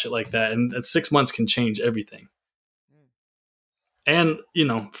fickle about shit like that. And 6 months can change everything. And, you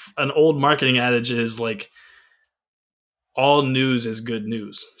know, an old marketing adage is like, all news is good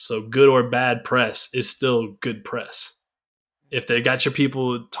news. So good or bad press is still good press. If they got your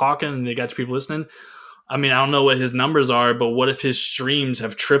people talking and they got your people listening, I mean, I don't know what his numbers are, but what if his streams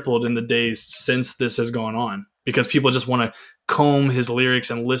have tripled in the days since this has gone on? Because people just want to comb his lyrics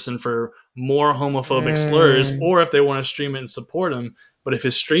and listen for more homophobic slurs, or if they want to stream it and support him. But if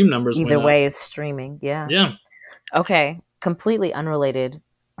his stream numbers either way, it's streaming. Yeah. Yeah. Okay. Completely unrelated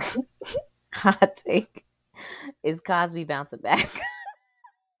hot take. Is Cosby bouncing back?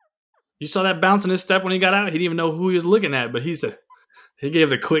 You saw that bounce in his step when he got out? He didn't even know who he was looking at, but he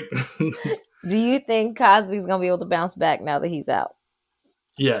gave the quick. Do you think Cosby's going to be able to bounce back now that he's out?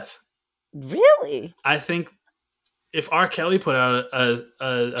 Yes. Really? I think if R. Kelly put out a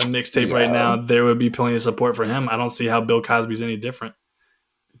mixtape right now, there would be plenty of support for him. I don't see how Bill Cosby's any different.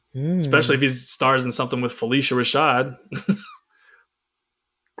 Especially if he stars in something with Felicia Rashad.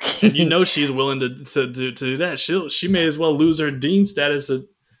 And you know she's willing to do that. She may as well lose her dean status at,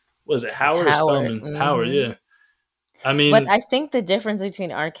 was it Howard or Spelman? Howard, yeah. I mean, but I think the difference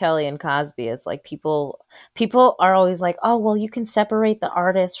between R. Kelly and Cosby is like people are always like, oh, well, you can separate the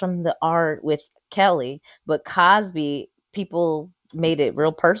artist from the art with Kelly, but Cosby, people made it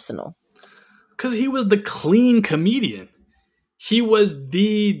real personal. Because he was the clean comedian. He was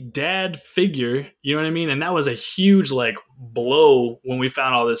the dad figure, you know what I mean? And that was a huge like blow when we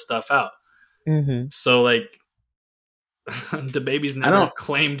found all this stuff out. Mm-hmm. So like the baby's never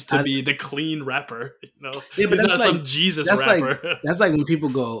claimed to be the clean rapper, you know? Yeah, but he's that's not like some Jesus that's rapper. That's like when people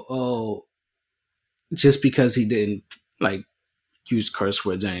go, oh, just because he didn't like use curse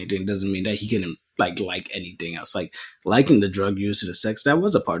words or anything doesn't mean that he couldn't like anything else. Like liking the drug use or the sex, that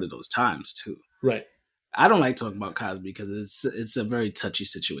was a part of those times too. Right. I don't like talking about Cosby because it's a very touchy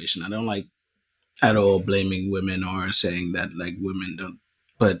situation. I don't like at all blaming women or saying that like women don't.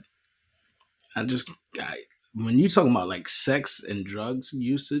 But when you talking about like sex and drugs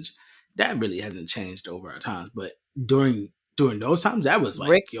usage, that really hasn't changed over our times. But during those times, that was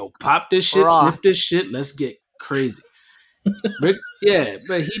like, yo, pop this shit, sniff this shit, let's get crazy. Rick, yeah,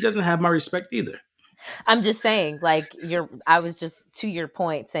 but he doesn't have my respect either. I'm just saying, like, I was just to your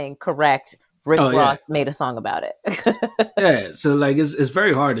point saying, correct. Rick Ross made a song about it. Yeah, so like it's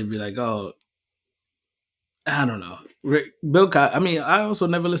very hard to be like, oh, I don't know, Bill Cosby. I mean, I also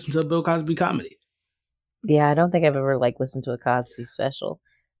never listened to a Bill Cosby comedy. Yeah, I don't think I've ever like listened to a Cosby special,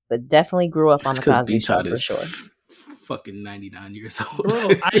 but definitely grew up on the Cosby Show for sure. Fucking 99 years old,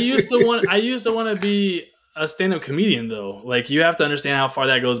 bro. I used to want to be a stand-up comedian though. Like you have to understand how far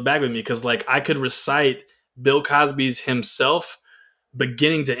that goes back with me, because like I could recite Bill Cosby's himself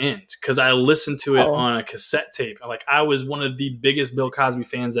beginning to end because I listened to it on a cassette tape. Like I was one of the biggest Bill Cosby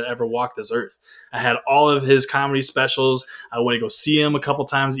fans that ever walked this earth. I had all of his comedy specials. I went to go see him a couple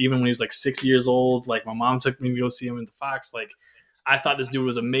times, even when he was like 60 years old. Like my mom took me to go see him in the Fox. Like I thought this dude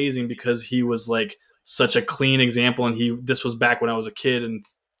was amazing because he was like such a clean example. And this was back when I was a kid and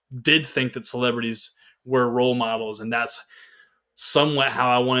did think that celebrities were role models. And that's somewhat how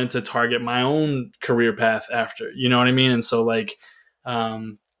I wanted to target my own career path after, you know what I mean? And so like,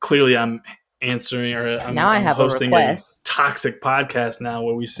 clearly I'm answering or I'm hosting a toxic podcast now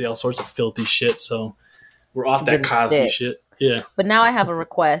where we see all sorts of filthy shit. So we're off that Cosby shit. Yeah. But now I have a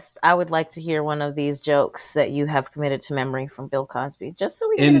request. I would like to hear one of these jokes that you have committed to memory from Bill Cosby, just so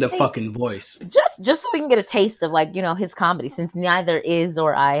we can get a taste. Fucking voice. Just so we can get a taste of like, you know, his comedy, since neither is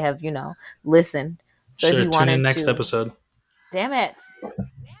or I have, you know, listened. So sure, tune in next episode. Damn it.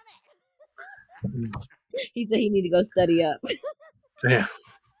 He said he need to go study up. Yeah.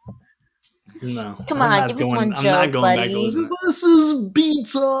 No. Come on, give us one joke, buddy. This is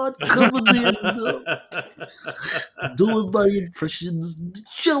B-Todd coming in. Doing my impressions.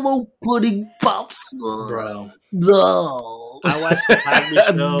 Jello pudding pops. Bro. No. I watched the Cosby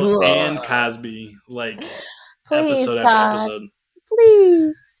Show and Cosby, like, episode after episode.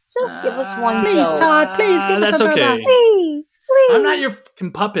 Please. Just give us one joke. Please, Todd. Please give us another. That's okay. Please. I'm not your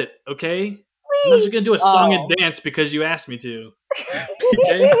fucking puppet, okay? I'm not just going to do a song and dance because you asked me to.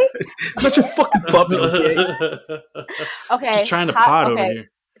 Okay? I'm not your fucking puppet, okay? Okay. Just trying to pod over here.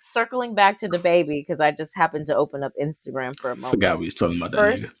 Circling back to the baby, because I just happened to open up Instagram for a moment. Forgot we was talking about that.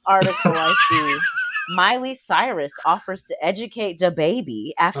 First article I see. Miley Cyrus offers to educate the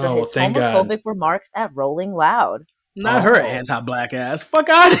baby after his homophobic remarks at Rolling Loud. Not her anti-black ass. Fuck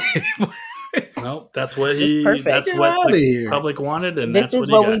out of here. Nope, that's what the public wanted, and this that's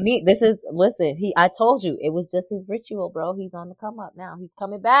is what we need. I told you it was just his ritual, bro. He's on the come up now. He's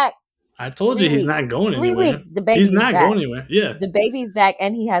coming back. I told you he's not going anywhere. 3 weeks. The baby's he's not back. going anywhere. Yeah, the baby's back,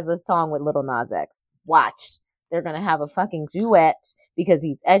 and he has a song with Lil Nas X. Watch, they're gonna have a fucking duet because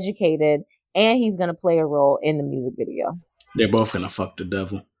he's educated, and he's gonna play a role in the music video. They're both gonna fuck the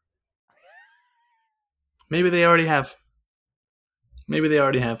devil. Maybe they already have.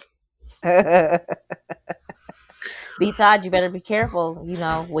 B-Todd, you better be careful, you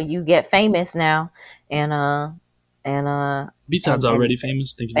know, when you get famous now. And B-Todd's already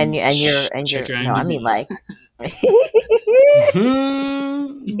famous. Thank you. And you're no, I mean like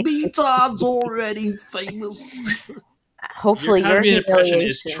B-Todd's already famous. Hopefully your impression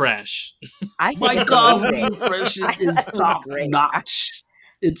is trash. I think my Cosby impression is top notch.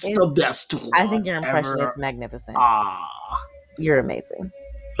 It's the best one. I think your impression is magnificent. You're amazing.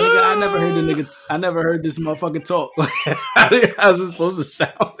 Nigga, I never heard this motherfucker talk. How's it supposed to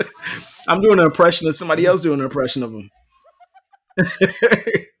sound? I'm doing an impression of somebody else doing an impression of him.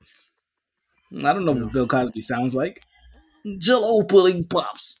 I don't know what Bill Cosby sounds like. Jello pudding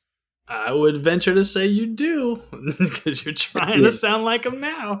pops. I would venture to say you do, because you're trying to sound like him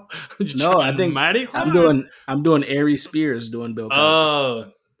now. No, I think mighty hard. I'm doing Ari Spears doing Bill Cosby.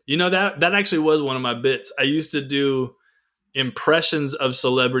 Oh, you know that actually was one of my bits. I used to do impressions of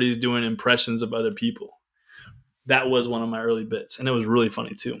celebrities doing impressions of other people. That was one of my early bits, and it was really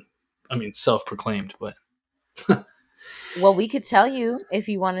funny too. I mean, self-proclaimed, but well, we could tell you if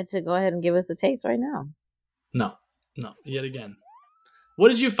you wanted to go ahead and give us a taste right now. No, yet again. What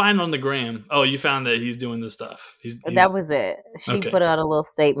did you find on the gram? Oh, you found that he's doing this stuff. That was it. She put out a little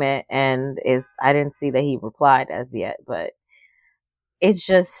statement, and I didn't see that he replied as yet, but it's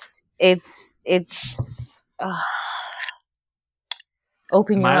just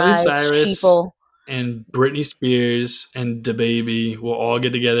open Miley your eyes, Cyrus people. And Britney Spears and DaBaby will all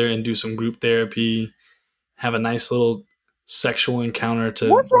get together and do some group therapy, have a nice little sexual encounter to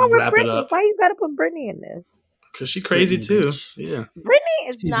What's wrong wrap with it Britney? up. Why you gotta put Britney in this? Because she's crazy too. Bitch. Yeah. Britney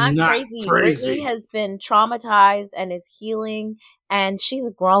is She's not crazy. Britney has been traumatized and is healing, and she's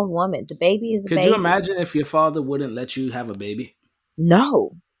a grown woman. DaBaby is a baby. Could you imagine if your father wouldn't let you have a baby?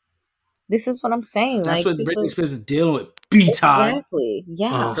 No. This is what I'm saying. That's like, what Britney Spears is dealing with. B-Todd. Exactly.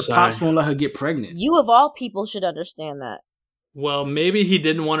 Yeah. Oh, her sorry. pops won't let her get pregnant. You of all people should understand that. Well, maybe he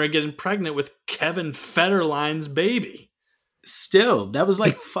didn't want her getting pregnant with Kevin Federline's baby. Still, that was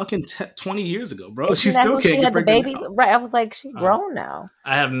like fucking 20 years ago, bro. Isn't She that still who can't she get had the pregnant babies? now. Right. I was like, she grown now.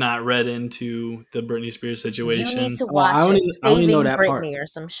 I have not read into the Britney Spears situation. You need to watch it. I only know Saving that Britney part. or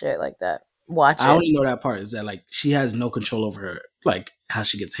some shit like that. Watch I it. only know that part is that like she has no control over her, like how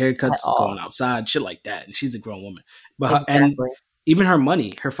she gets haircuts, At all. going outside, shit like that, and she's a grown woman. But Exactly. and even her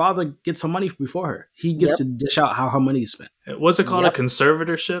money, her father gets her money before her. He gets to dish out how her money is spent. What's it called? A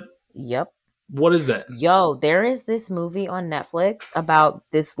conservatorship? Yep. What is that? Yo, there is this movie on Netflix about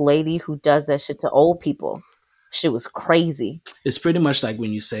this lady who does that shit to old people. Shit was crazy. It's pretty much like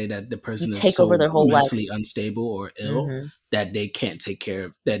when you say that the person You is take so over their whole mentally life. unstable or ill Mhm. that they can't take care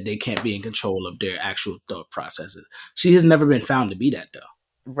of, that they can't be in control of their actual thought processes. She has never been found to be that, though.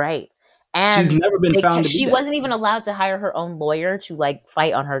 Right. And she's never been found to be she that. wasn't even allowed to hire her own lawyer to like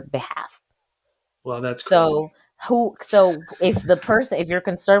fight on her behalf. Well, that's crazy. So if your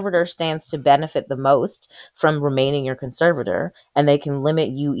conservator stands to benefit the most from remaining your conservator, and they can limit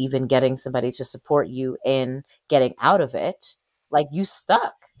you even getting somebody to support you in getting out of it, like you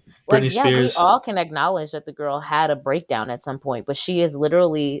stuck. Like, Britney yeah, Spears. we all can acknowledge that the girl had a breakdown at some point, but she is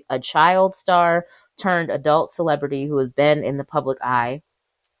literally a child star turned adult celebrity who has been in the public eye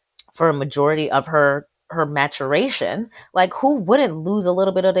for a majority of her maturation. Like, who wouldn't lose a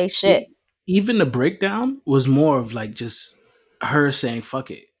little bit of their shit? Even the breakdown was more of like just her saying,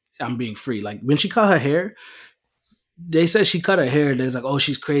 fuck it, I'm being free. Like when she cut her hair, they said she cut her hair and they're like, oh,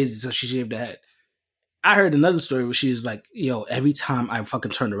 she's crazy, so she shaved her head. I heard another story where she was like, yo, every time I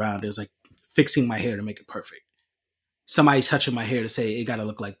fucking turned around, there's like fixing my hair to make it perfect. Somebody touching my hair to say it gotta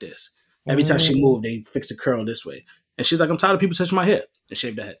look like this. Every time she moved, they fix a curl this way. And she's like, I'm tired of people touching my hair and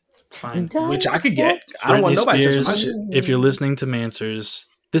shaved her head. Fine. Which I could get. I don't want nobody touching my shit. If you're listening to Mansers,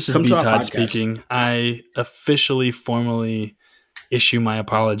 this is Come B to our Todd podcast. speaking. I officially, formally issue my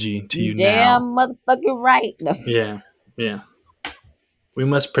apology to you Damn now. motherfucking right. No. Yeah. We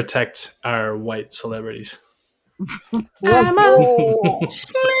must protect our white celebrities.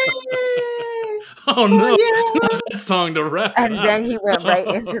 Oh no, not that song to rap. And then he went right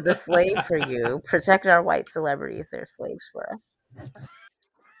into the slave for you. Protect our white celebrities. They're slaves for us.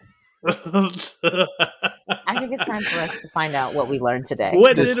 I think it's time for us to find out what we learned today.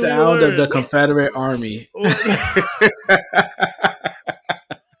 What The did we sound of learn? the Confederate Army.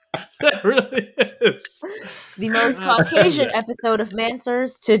 That really is. The most Caucasian episode of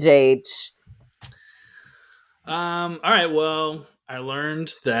Mansers to date. All right. Well, I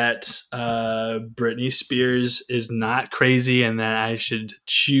learned that Britney Spears is not crazy, and that I should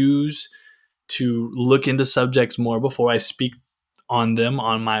choose to look into subjects more before I speak on them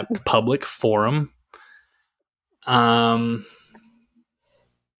on my public forum. I'm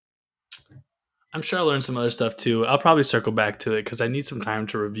sure I learned some other stuff too. I'll probably circle back to it because I need some time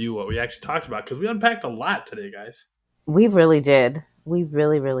to review what we actually talked about, because we unpacked a lot today, guys. We really did. We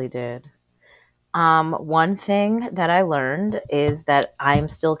really, really did. One thing that I learned is that I'm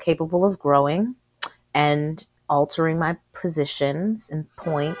still capable of growing and altering my positions and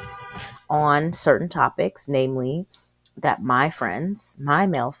points on certain topics, namely that my friends, my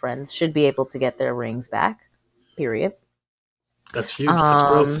male friends, should be able to get their rings back, period. That's huge. That's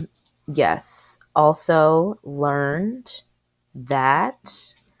growth. Yes. Also learned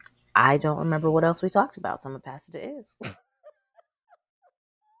that I don't remember what else we talked about, so I'm going to pass it to Iz.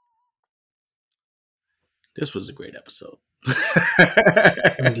 This was a great episode.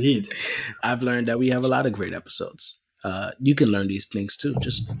 Indeed. I've learned that we have a lot of great episodes. You can learn these things too.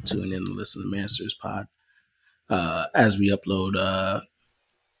 Just tune in and listen to Mansers Pod as we upload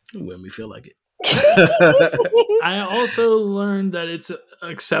when we feel like it. I also learned that it's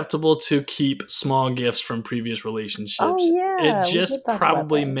acceptable to keep small gifts from previous relationships. Oh, yeah, It we just did talk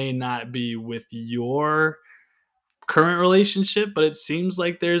probably about that. may not be with your current relationship, but it seems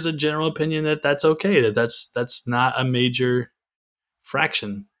like there's a general opinion that that's okay, that's not a major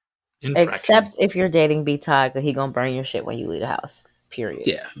infraction. Except if you're dating B-Tog, that he gonna burn your shit when you leave the house. Period.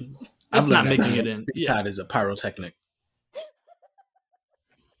 Yeah. That's not learned making that it in. Big Todd is a pyrotechnic.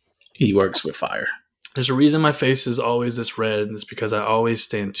 He works with fire. There's a reason my face is always this red, and it's because I always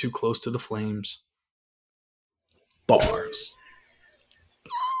stand too close to the flames. Bars.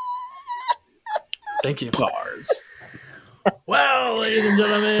 Thank you. Bars. Well, ladies and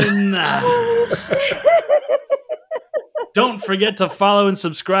gentlemen, don't forget to follow and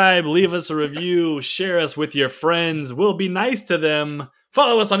subscribe. Leave us a review. Share us with your friends. We'll be nice to them.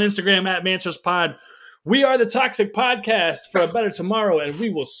 Follow us on Instagram at ManchersPod. We are the Toxic Podcast for a better tomorrow, and we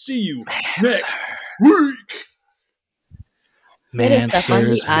will see you next week.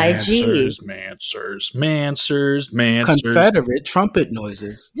 Mansers, IG. Mansers. Confederate trumpet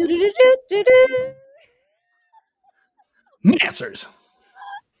noises. Do-do-do-do-do-do. Mansers.